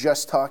 Or are you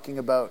just talking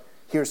about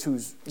here's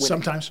who's winning?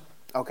 Sometimes.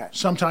 Okay.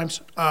 Sometimes.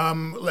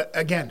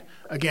 Again,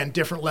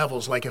 different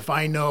levels. Like if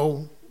I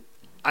know,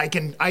 I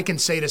can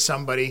say to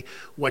somebody,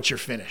 what's your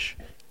finish?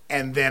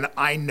 And then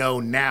I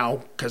know now,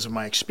 because of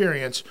my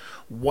experience,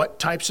 what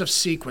types of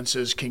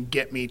sequences can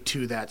get me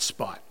to that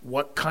spot.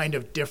 What kind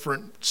of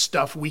different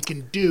stuff we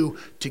can do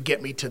to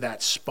get me to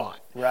that spot.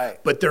 Right.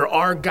 But there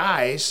are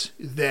guys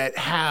that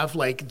have,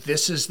 like,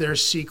 this is their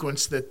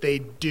sequence that they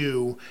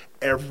do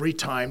every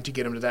time to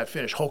get them to that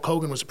finish. Hulk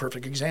Hogan was a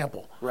perfect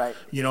example. Right.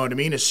 You know what I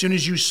mean? As soon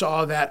as you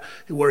saw that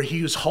where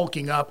he was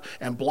hulking up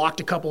and blocked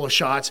a couple of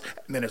shots,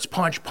 and then it's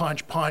punch,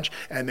 punch, punch,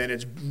 and then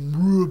it's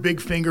big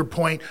finger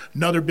point,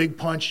 another big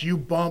punch, you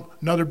bump,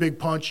 another big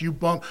punch, you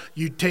bump,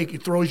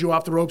 it throws you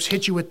off the ropes,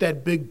 hits you with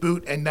that big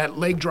boot, and that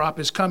leg drop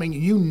is coming.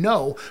 You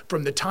know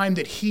from the time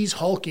that he's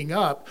hulking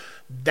up,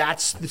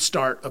 that's the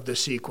start of the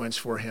sequence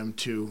for him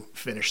to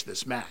finish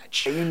this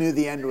match. You knew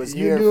the end was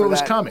You near. knew for it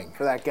was that, coming.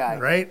 for that guy,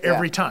 Right? Yeah.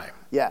 Every time.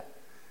 Yeah.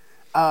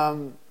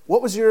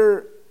 What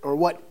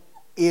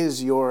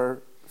is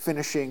your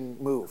finishing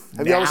move?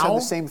 Have you always had Now?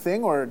 the same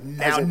thing, or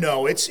Now,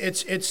 no, it's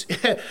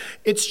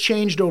it's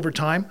changed over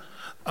time.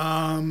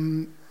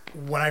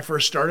 When I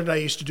first started, I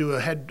used to do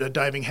a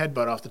diving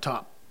headbutt off the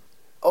top.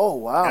 Oh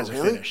wow! As a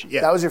really? finish, yeah.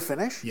 That was your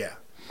finish? Yeah.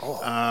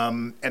 Oh.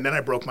 And then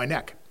I broke my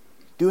neck.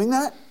 Doing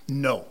that?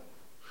 No.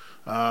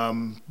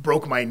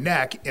 Broke my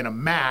neck in a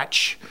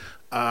match,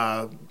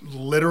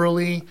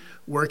 literally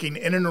working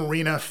in an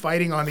arena,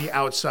 fighting on the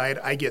outside.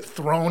 I get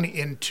thrown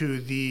into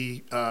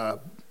the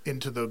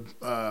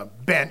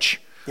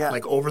bench, Yeah.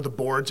 like over the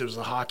boards. It was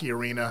a hockey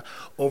arena,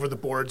 over the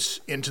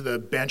boards into the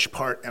bench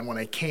part. And when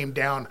I came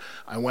down,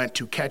 I went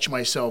to catch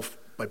myself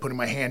by putting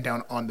my hand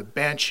down on the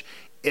bench.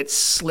 It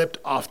slipped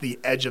off the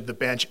edge of the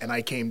bench, and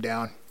I came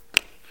down.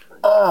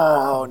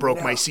 Oh, Broke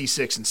no. my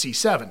C6 and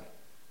C7.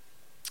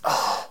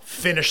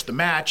 Finished the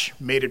match,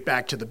 made it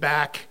back to the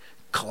back,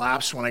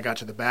 collapsed when I got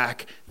to the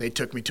back. They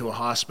took me to a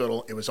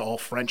hospital. It was all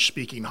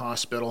French-speaking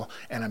hospital,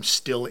 and I'm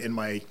still in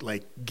my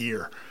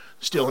gear,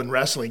 still in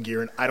wrestling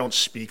gear, and I don't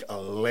speak a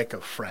lick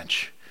of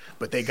French.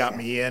 But they got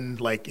me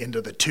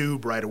into the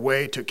tube right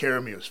away, took care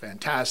of me. It was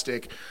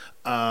fantastic.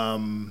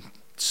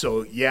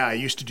 So yeah, I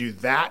used to do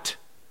that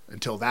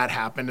until that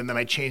happened, and then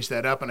I changed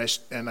that up, and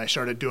I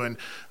started doing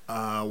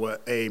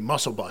a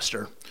muscle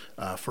buster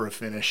for a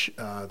finish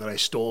that I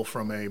stole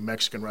from a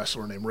Mexican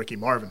wrestler named Ricky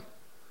Marvin.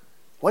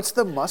 What's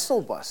the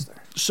muscle buster?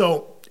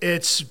 So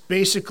it's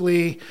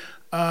basically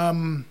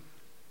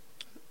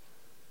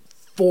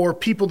for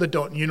people that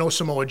don't,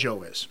 Samoa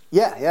Joe is.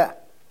 Yeah, yeah.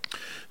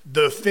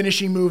 The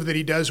finishing move that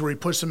he does where he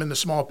puts them in the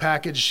small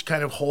package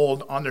kind of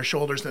hold on their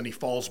shoulders, then he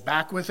falls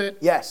back with it.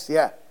 Yes,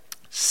 yeah.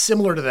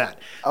 Similar to that.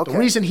 Okay. The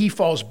reason he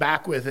falls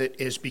back with it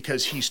is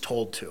because he's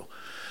told to.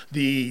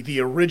 The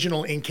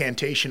original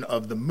incantation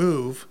of the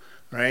move,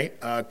 right,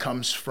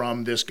 comes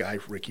from this guy,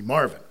 Ricky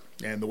Marvin.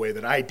 And the way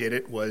that I did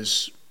it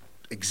was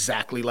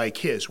exactly like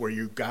his, where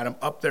you got him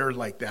up there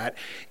like that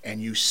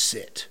and you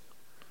sit.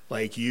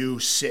 Like you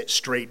sit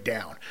straight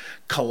down,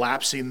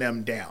 collapsing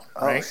them down,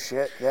 right? Oh,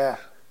 shit, yeah.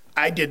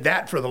 I did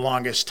that for the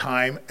longest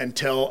time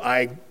until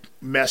I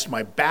messed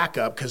my back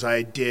up because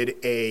I did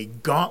a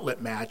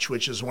gauntlet match,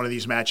 which is one of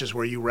these matches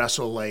where you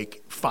wrestle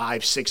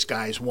 5-6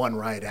 guys, one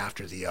right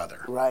after the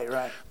other. Right,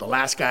 right. The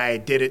last guy I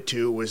did it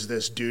to was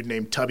this dude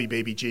named Tubby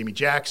Baby Jamie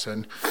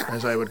Jackson,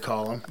 as I would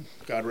call him.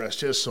 God rest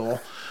his soul.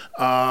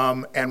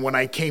 And when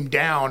I came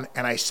down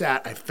and I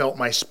sat, I felt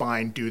my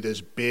spine do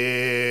this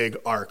big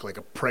arc like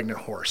a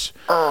pregnant horse.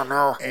 Oh,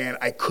 no. And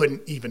I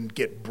couldn't even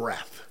get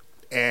breath.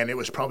 And it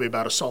was probably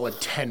about a solid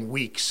 10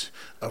 weeks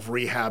of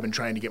rehab and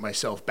trying to get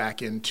myself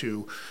back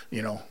into,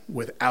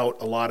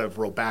 without a lot of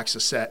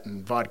Robaxacet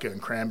and vodka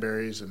and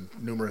cranberries and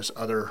numerous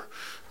other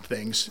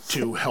things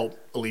to help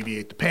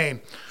alleviate the pain.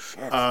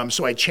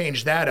 So I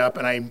changed that up,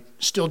 and I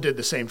still did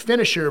the same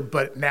finisher,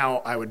 but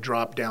now I would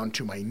drop down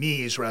to my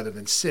knees rather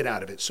than sit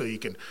out of it, so you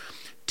can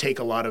take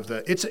a lot of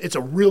the. It's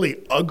a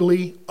really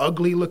ugly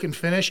looking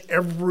finish.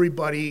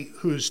 Everybody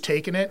who's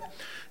taken it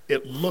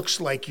it looks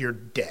like you're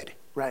dead.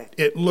 Right.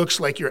 It looks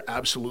like you're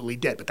absolutely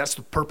dead, but that's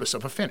the purpose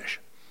of a finish.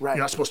 Right.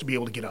 You're not supposed to be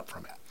able to get up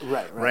from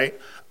it. Right.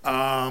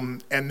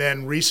 And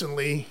then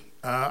recently,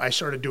 I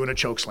started doing a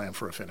choke slam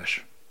for a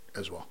finish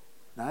as well.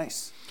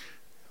 Nice.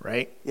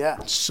 Right? Yeah.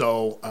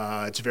 So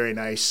it's very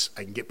nice.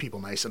 I can get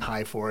people nice and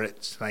high for it.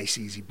 It's a nice,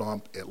 easy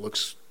bump. It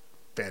looks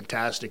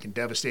fantastic and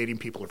devastating.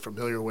 People are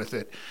familiar with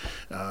it.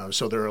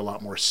 So they're a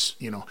lot more,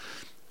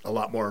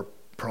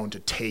 prone to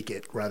take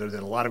it rather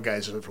than a lot of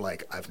guys are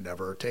like, I've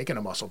never taken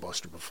a muscle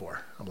buster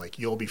before. I'm like,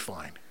 you'll be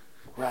fine.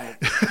 Right.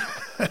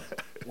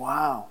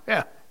 Wow.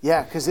 Yeah.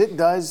 Yeah, because it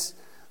does.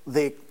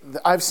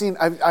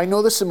 I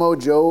know the Samoa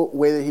Joe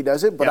way that he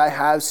does it, but Yep. I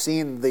have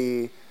seen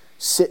the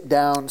sit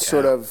down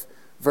sort of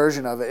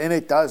version of it, and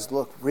it does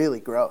look really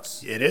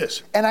gross. It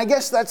is. And I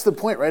guess that's the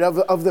point, right?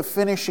 Of the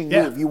finishing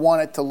move, you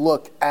want it to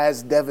look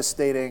as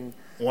devastating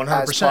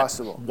 100%. as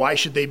possible. Why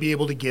should they be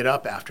able to get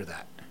up after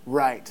that?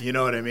 Right. You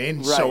know what I mean?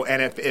 Right. So,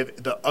 and if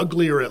the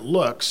uglier it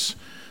looks,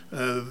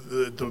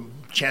 the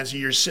chance of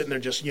you're sitting there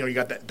just, you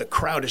got the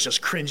crowd is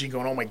just cringing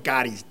going, oh my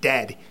God, he's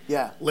dead.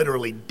 Yeah.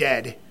 Literally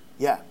dead.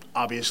 Yeah.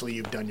 Obviously,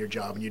 you've done your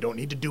job and you don't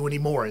need to do any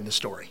more in the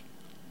story.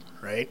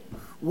 Right?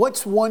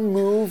 What's one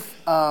move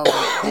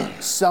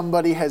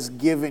somebody has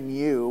given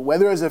you,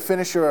 whether as a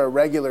finisher or a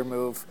regular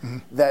move,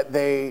 that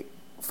they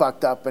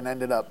fucked up and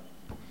ended up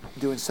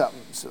doing something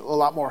a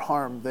lot more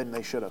harm than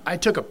they should have? I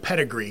took a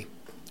pedigree,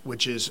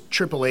 which is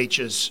Triple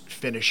H's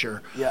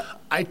finisher. Yeah.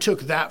 I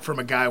took that from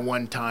a guy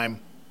one time,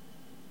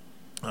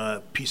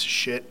 piece of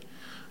shit,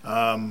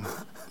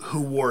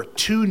 who wore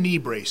 2 knee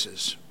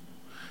braces.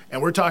 And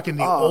we're talking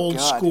the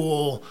old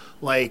school,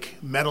 like,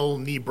 metal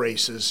knee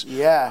braces.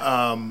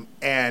 Yeah.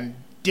 And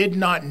did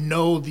not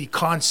know the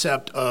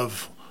concept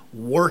of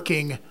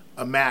working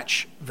a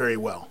match very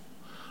well.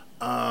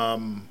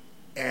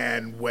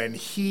 And when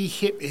he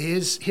hit,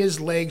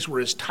 his legs were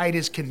as tight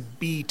as can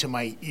be to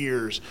my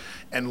ears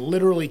and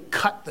literally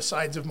cut the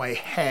sides of my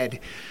head,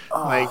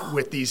 like,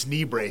 with these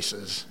knee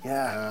braces.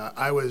 Yeah.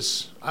 I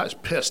was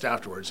pissed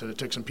afterwards, and it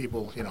took some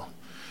people,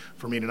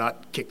 for me to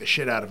not kick the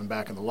shit out of him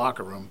back in the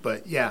locker room.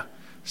 But yeah,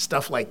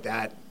 stuff like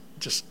that,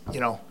 just,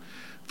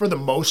 for the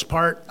most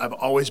part, I've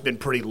always been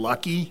pretty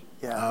lucky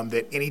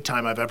that any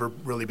time I've ever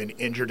really been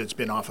injured, it's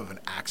been off of an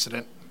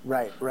accident.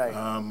 Right.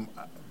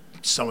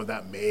 Some of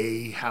that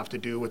may have to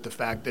do with the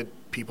fact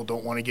that people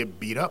don't want to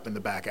get beat up in the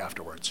back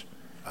afterwards.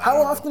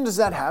 How often does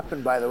that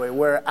happen, by the way,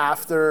 where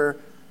after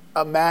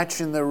a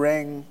match in the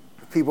ring,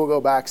 people go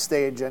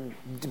backstage and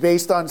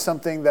based on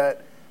something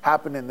that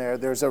happened in there,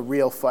 there's a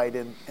real fight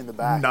in the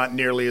back? Not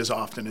nearly as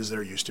often as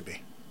there used to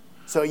be.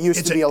 So it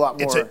used to be a lot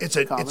more common? It's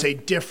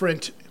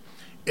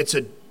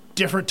a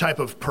different type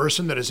of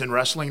person that is in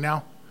wrestling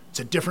now. It's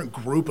a different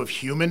group of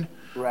human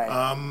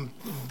that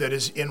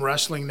is in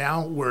wrestling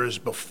now, whereas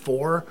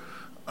before,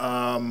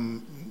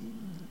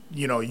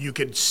 you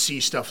could see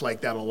stuff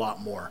like that a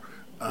lot more.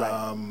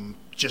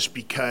 Just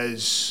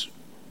because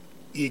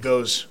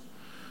egos,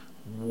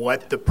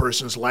 what the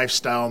person's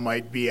lifestyle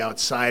might be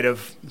outside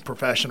of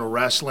professional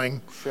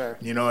wrestling. Sure.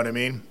 You know what I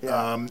mean?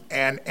 Yeah.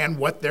 And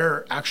what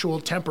their actual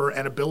temper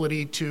and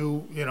ability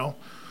to,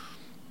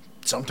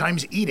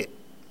 sometimes eat it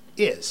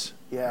is.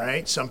 Yeah.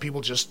 Right? Some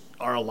people just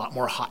are a lot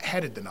more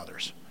hot-headed than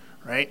others.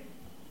 Right?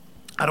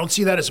 I don't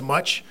see that as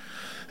much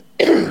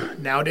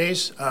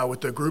nowadays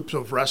with the groups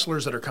of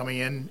wrestlers that are coming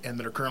in and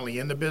that are currently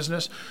in the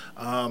business,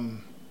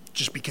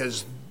 just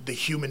because the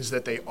humans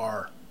that they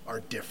are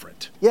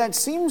different. Yeah, it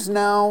seems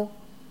now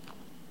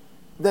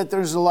that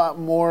there's a lot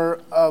more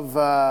of,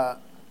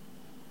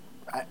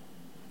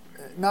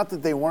 not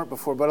that they weren't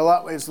before, but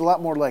it's a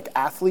lot more like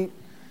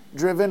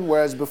athlete-driven,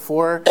 whereas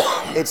before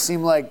it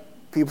seemed like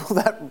people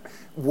that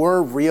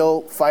were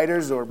real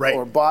fighters or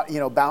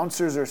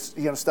bouncers or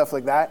stuff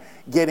like that,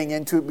 getting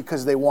into it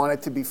because they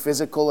wanted to be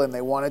physical and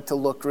they wanted to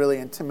look really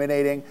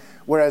intimidating,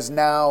 whereas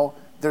now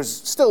there's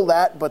still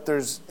that, but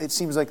it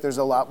seems like there's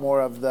a lot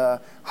more of the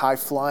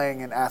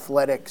high-flying and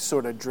athletic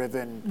sort of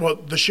driven. Well,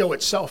 the show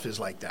itself is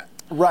like that.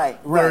 Right.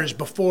 Whereas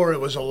before it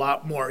was a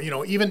lot more,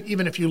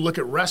 even if you look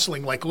at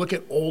wrestling, like look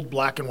at old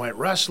black and white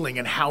wrestling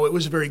and how it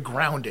was very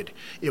grounded.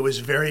 It was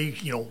very,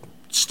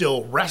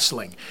 still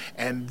wrestling.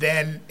 And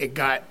then it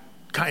got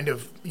kind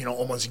of,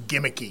 almost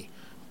gimmicky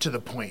to the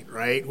point,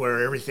 right?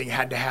 Where everything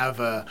had to have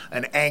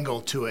an angle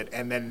to it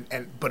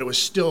but it was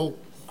still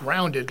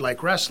grounded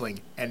like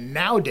wrestling, and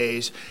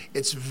nowadays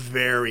it's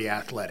very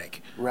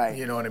athletic. Right.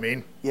 You know what I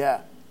mean?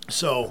 Yeah.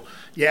 So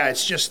yeah,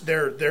 it's just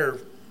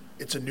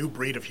it's a new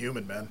breed of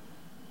human, man.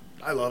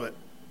 I love it.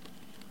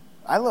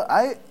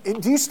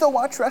 Do you still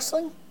watch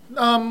wrestling?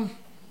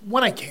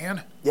 When I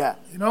can. Yeah.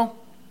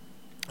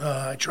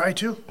 I try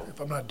to. If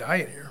I'm not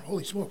dying here.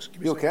 Holy smokes!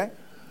 Give me You a second.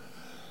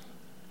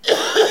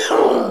 okay?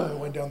 I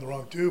went down the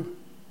wrong tube.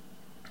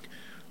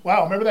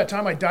 Wow! Remember that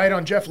time I died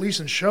on Jeff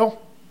Leeson's show?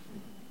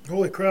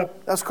 Holy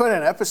crap. That was quite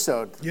an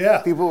episode.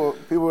 Yeah. People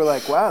were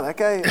like, wow, that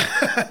guy,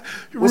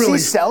 was Really, he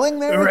selling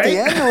there at right? the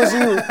end, or is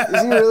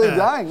he really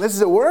dying? This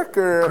is at work,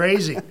 or?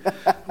 Crazy.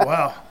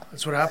 Wow.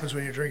 That's what happens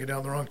when you're drinking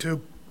down the wrong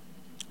tube.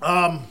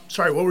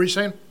 Sorry, what were you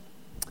saying?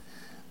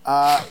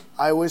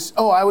 I was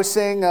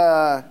saying,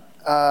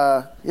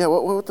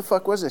 what the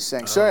fuck was I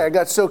saying? Sorry, I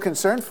got so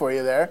concerned for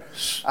you there.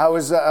 I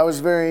was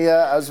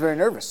very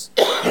nervous.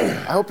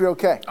 I hope you're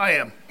okay. I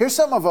am. Here's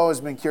something I've always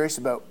been curious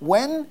about.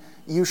 When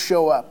you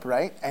show up,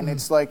 right, and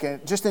it's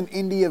like just an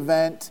indie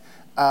event,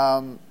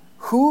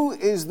 who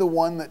is the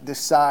one that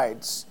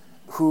decides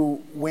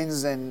who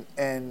wins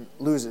and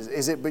loses?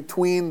 Is it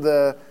between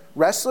the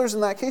wrestlers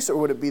in that case, or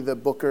would it be the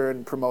booker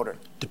and promoter?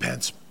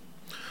 Depends.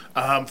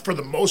 For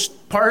the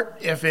most part,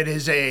 if it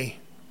is a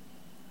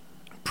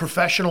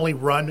professionally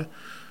run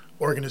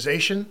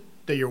organization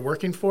that you're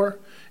working for,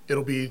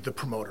 it'll be the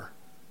promoter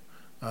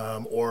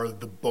or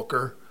the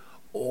booker,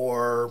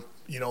 or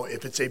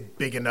if it's a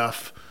big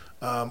enough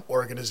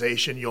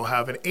organization, you'll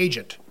have an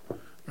agent,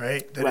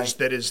 right?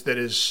 That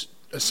is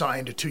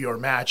assigned to your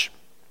match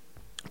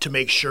to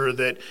make sure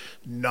that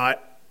not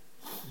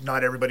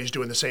everybody's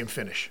doing the same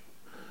finish.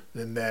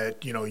 Then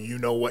that you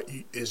know what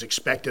is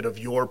expected of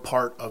your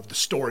part of the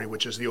story,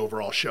 which is the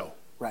overall show.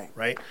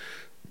 Right.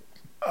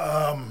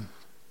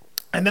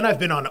 And then I've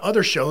been on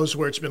other shows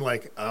where it's been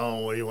like,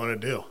 oh, what do you want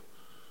to do?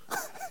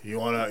 You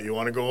want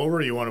to go over?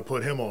 Or you want to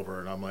put him over?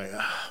 And I'm like,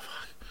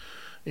 fuck.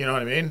 You know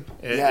what I mean?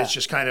 It's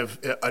just kind of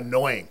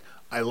annoying.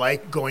 I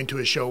like going to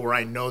a show where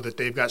I know that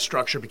they've got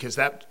structure, because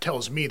that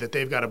tells me that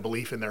they've got a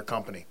belief in their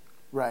company.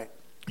 Right.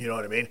 You know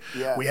what I mean?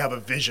 Yeah. We have a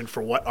vision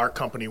for what our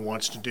company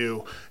wants to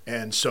do,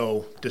 and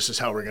so this is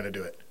how we're going to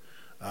do it.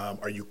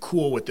 Are you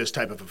cool with this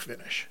type of a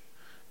finish?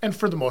 And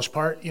for the most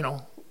part,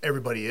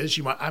 everybody is.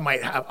 I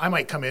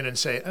might come in and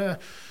say,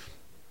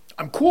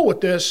 I'm cool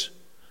with this.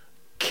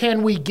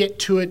 Can we get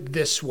to it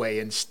this way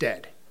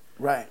instead?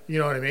 Right. You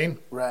know what I mean?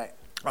 Right.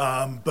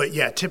 But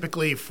yeah,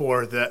 typically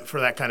for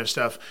that kind of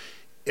stuff,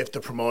 if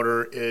the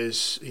promoter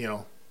is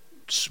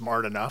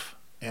smart enough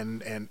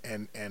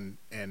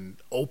and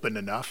open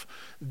enough,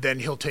 then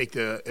he'll take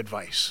the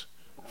advice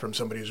from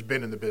somebody who's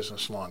been in the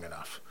business long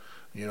enough.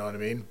 You know what I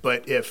mean?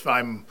 But if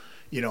I'm,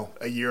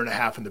 a year and a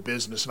half in the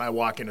business and I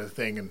walk into the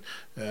thing and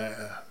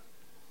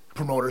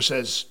promoter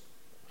says,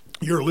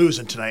 you're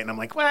losing tonight, and I'm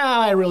like,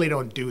 well, I really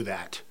don't do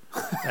that.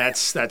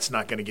 That's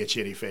not going to get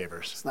you any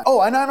favors.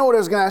 Oh, and I know what I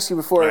was going to ask you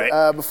before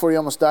Right. Before you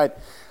almost died.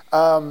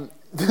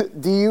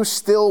 Do you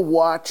still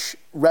watch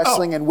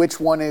wrestling, and which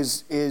one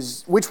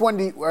which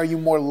one are you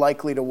more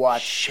likely to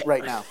watch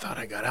right now? I thought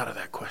I got out of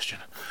that question.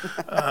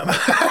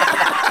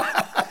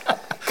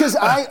 Because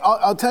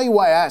I'll tell you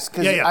why I asked.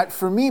 Because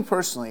for me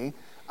personally,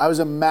 I was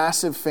a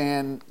massive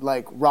fan.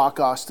 Like Rock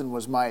Austin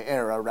was my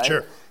era, right?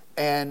 Sure.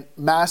 And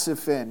massive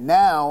fan.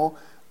 Now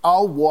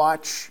I'll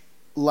watch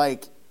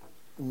like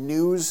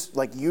news,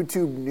 like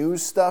YouTube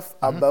news stuff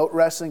about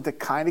wrestling to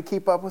kind of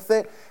keep up with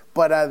it.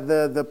 But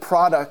the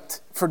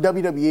product for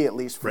WWE, at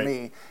least for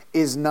me,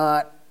 is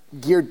not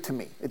geared to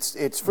me.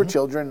 It's for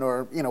children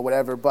or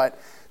whatever. But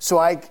so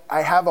I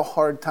have a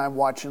hard time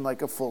watching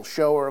like a full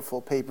show or a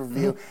full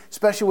pay-per-view,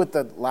 especially with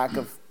the lack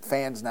of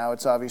fans now.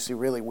 It's obviously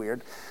really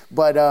weird.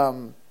 But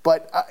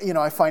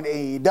I find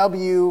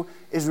AEW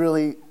is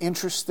really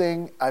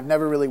interesting. I've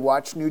never really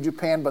watched New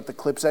Japan, but the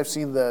clips I've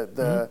seen,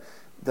 the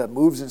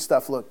moves and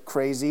stuff look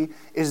crazy.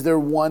 Is there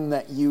one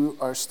that you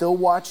are still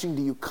watching?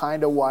 Do you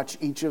kind of watch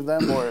each of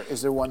them, or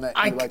is there one that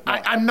you like more?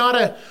 I'm not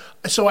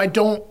I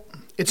don't,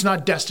 it's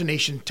not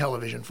destination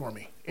television for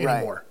me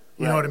anymore.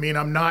 You know what I mean?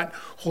 I'm not,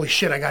 holy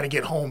shit, I got to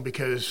get home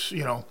because,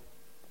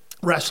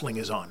 wrestling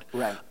is on.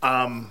 Right.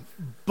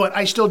 But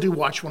I still do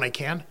watch when I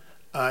can.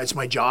 It's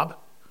my job.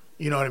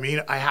 You know what I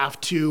mean? I have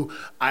to,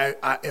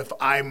 if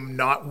I'm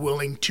not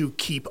willing to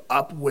keep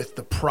up with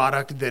the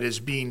product that is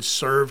being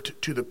served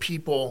to the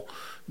people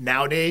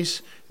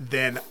nowadays,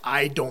 then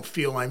I don't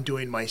feel I'm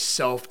doing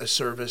myself a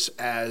service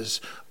as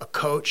a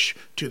coach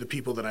to the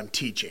people that I'm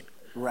teaching.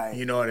 Right.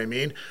 You know what I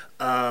mean?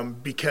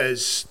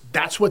 Because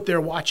that's what they're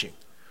watching.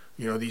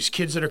 These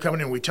kids that are coming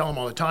in, we tell them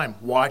all the time,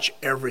 watch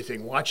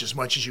everything. Watch as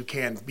much as you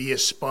can. Be a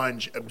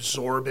sponge.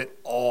 Absorb it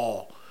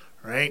all,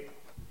 right?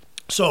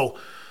 So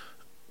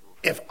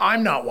if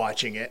I'm not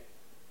watching it,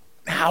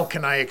 how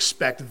can I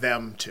expect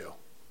them to?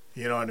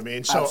 You know what I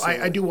mean? So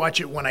I do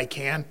watch it when I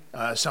can.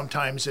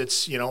 Sometimes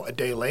it's, a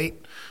day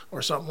late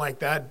or something like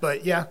that.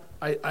 But yeah,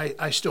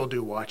 I still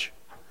do watch.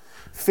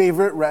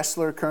 Favorite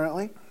wrestler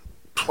currently?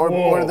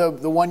 Or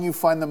the one you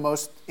find the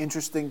most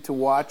interesting to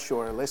watch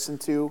or listen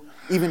to,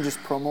 even just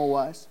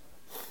promo-wise?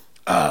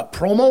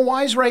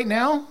 Promo-wise right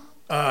now,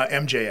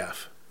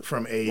 MJF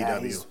from AEW. Yeah,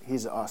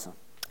 he's awesome.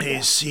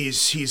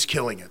 He's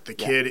killing it. The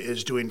kid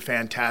is doing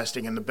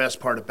fantastic, and the best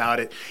part about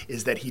it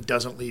is that he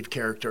doesn't leave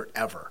character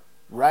ever.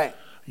 Right.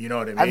 You know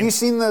what I mean? Have you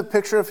seen the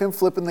picture of him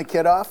flipping the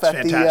kid off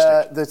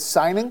at the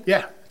signing?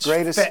 Yeah.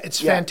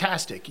 It's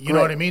fantastic. You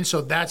know what I mean?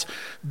 So that's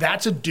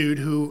a dude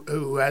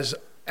who has,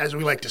 as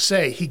we like to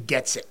say, he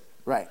gets it.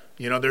 Right.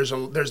 There's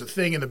a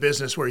thing in the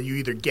business where you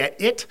either get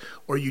it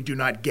or you do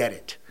not get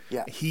it.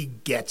 Yeah. He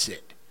gets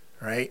it.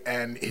 right?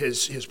 And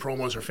his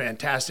promos are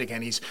fantastic,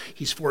 and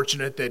he's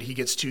fortunate that he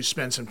gets to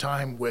spend some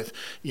time with,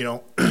 you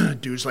know,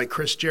 dudes like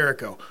Chris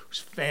Jericho, who's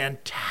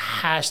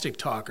fantastic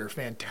talker,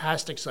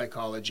 fantastic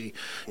psychology,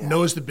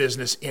 knows the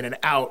business in and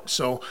out.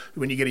 So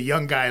when you get a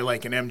young guy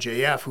like an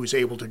MJF who's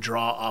able to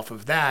draw off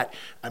of that,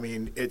 I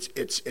mean,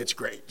 it's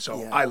great.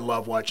 So I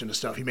love watching the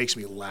stuff. He makes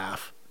me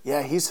laugh.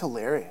 Yeah, he's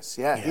hilarious.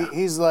 Yeah.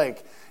 He's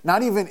like,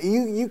 not even,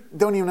 you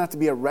don't even have to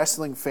be a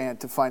wrestling fan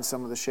to find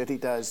some of the shit he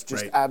does.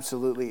 Just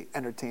absolutely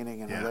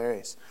entertaining and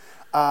hilarious.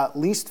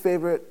 Least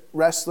favorite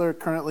wrestler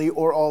currently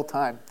or all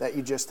time that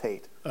you just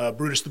hate?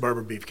 Brutus the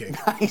Barber Beefcake.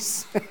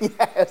 Nice.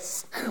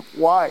 Yes.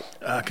 Why?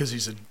 Because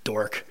he's a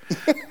dork.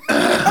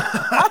 And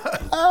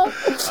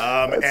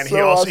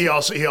so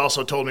he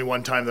also told me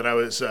one time that I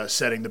was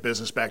setting the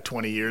business back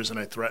 20 years and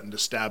I threatened to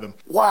stab him.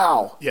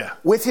 Wow. Yeah.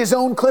 With his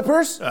own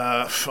clippers?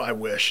 I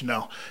wish.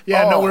 No.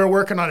 Yeah, no, we were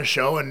working on a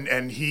show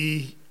and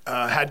he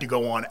had to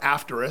go on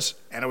after us,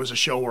 and it was a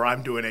show where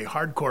I'm doing a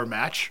hardcore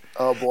match.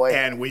 Oh, boy.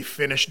 And we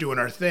finished doing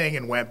our thing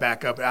and went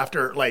back up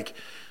after, like,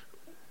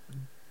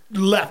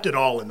 left it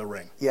all in the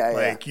ring.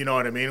 You know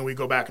what I mean? And we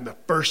go back, and the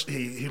first,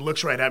 he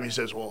looks right at me and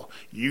says, well,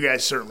 you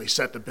guys certainly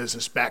set the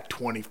business back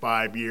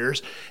 25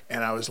 years.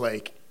 And I was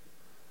like,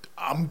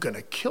 I'm going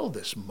to kill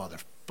this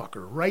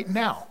motherfucker right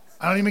now.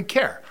 I don't even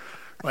care.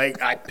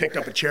 Like, I picked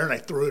up a chair and I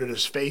threw it at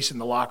his face in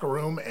the locker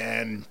room,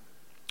 and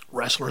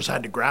wrestlers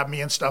had to grab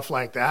me and stuff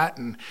like that,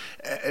 and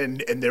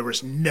there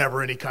was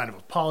never any kind of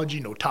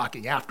apology, no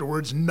talking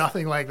afterwards,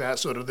 nothing like that.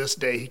 So to this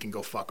day, he can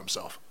go fuck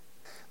himself.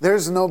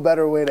 There's no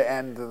better way to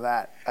end than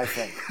that, I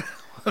think.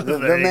 The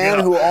man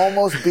who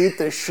almost beat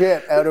the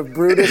shit out of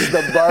Brutus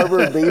the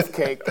Barber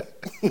Beefcake,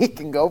 he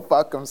can go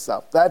fuck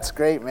himself. That's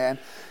great, man.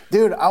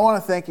 Dude, I want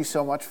to thank you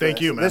so much for this.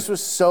 Thank you, man. This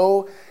was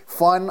so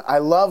fun. I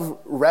love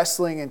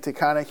wrestling, and to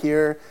kind of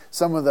hear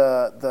some of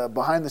the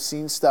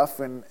behind-the-scenes stuff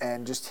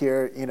and just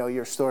hear, you know,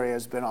 your story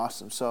has been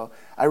awesome. So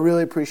I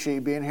really appreciate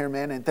you being here,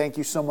 man, and thank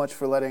you so much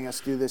for letting us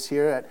do this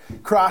here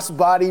at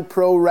Crossbody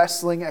Pro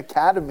Wrestling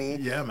Academy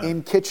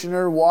in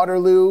Kitchener,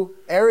 Waterloo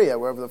area,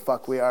 wherever the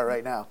fuck we are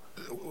right now.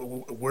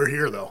 We're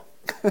here, though.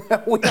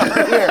 We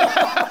are here.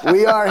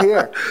 We are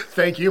here.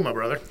 Thank you, my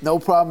brother. No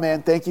problem,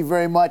 man. Thank you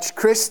very much.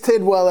 Chris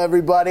Tidwell,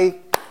 everybody.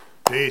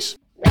 Peace.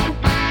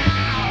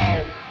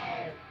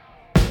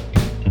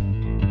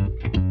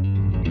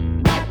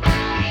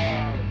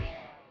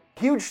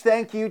 Huge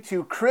thank you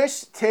to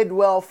Chris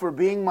Tidwell for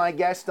being my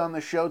guest on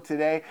the show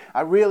today.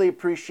 I really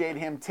appreciate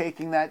him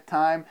taking that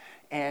time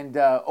and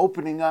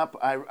opening up.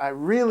 I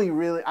really,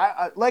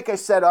 like I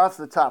said off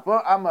the top,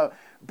 I'm a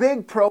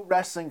big pro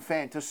wrestling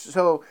fan.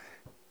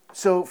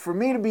 So for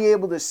me to be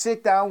able to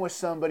sit down with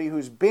somebody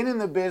who's been in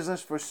the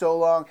business for so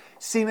long,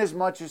 seen as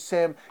much as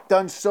him,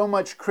 done so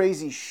much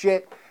crazy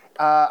shit,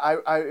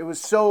 it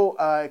was so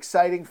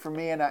exciting for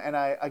me, and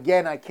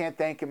I can't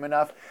thank him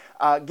enough.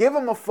 Give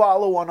him a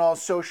follow on all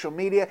social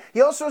media.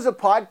 He also has a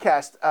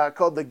podcast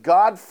called The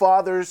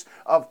Godfathers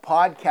of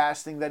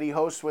Podcasting that he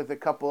hosts with a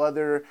couple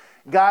other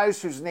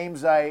guys whose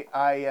names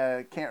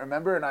I can't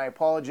remember, and I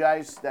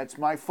apologize. That's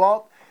my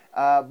fault.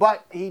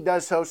 But he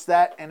does host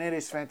that, and it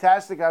is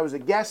fantastic. I was a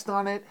guest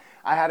on it.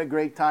 I had a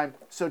great time.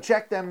 So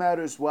check them out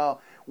as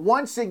well.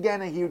 Once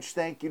again, a huge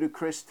thank you to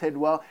Chris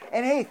Tidwell.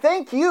 And hey,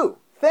 thank you.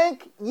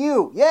 Thank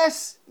you.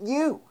 Yes,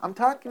 you. I'm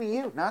talking to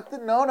you. Not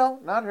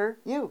her.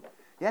 You.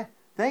 Yeah.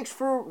 Thanks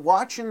for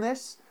watching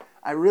this.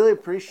 I really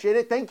appreciate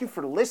it. Thank you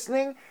for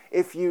listening.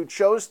 If you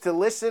chose to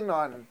listen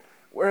on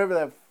wherever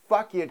the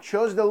fuck you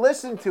chose to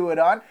listen to it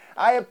on,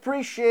 I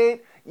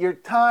appreciate your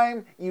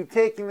time, you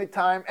taking the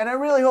time, and I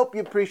really hope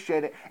you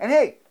appreciate it. And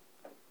hey,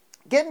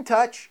 get in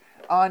touch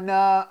on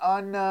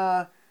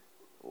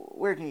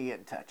where can you get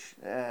in touch?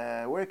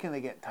 Where can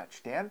they get in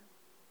touch, Dan?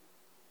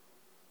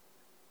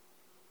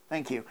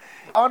 Thank you.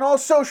 On all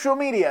social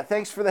media,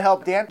 thanks for the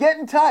help, Dan. Get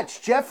in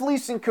touch. Jeff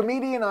Leeson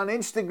Comedian on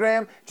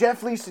Instagram,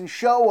 Jeff Leeson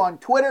Show on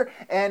Twitter,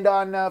 and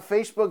on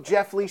Facebook,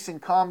 Jeff Leeson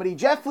Comedy,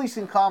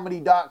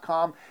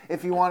 jeffleesoncomedy.com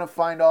if you want to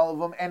find all of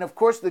them. And of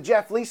course, the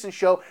Jeff Leeson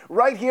Show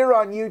right here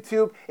on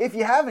YouTube. If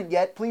you haven't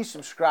yet, please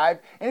subscribe.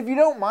 And if you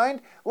don't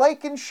mind,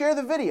 like and share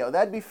the video.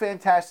 That'd be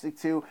fantastic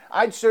too.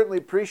 I'd certainly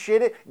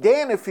appreciate it.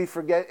 Dan, if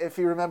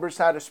he remembers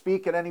how to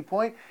speak at any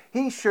point,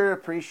 he sure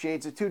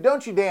appreciates it too.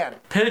 Don't you, Dan?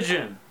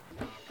 Pigeon.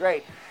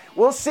 Great.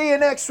 We'll see you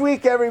next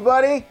week,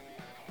 everybody.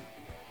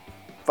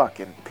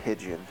 Fucking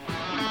pigeon.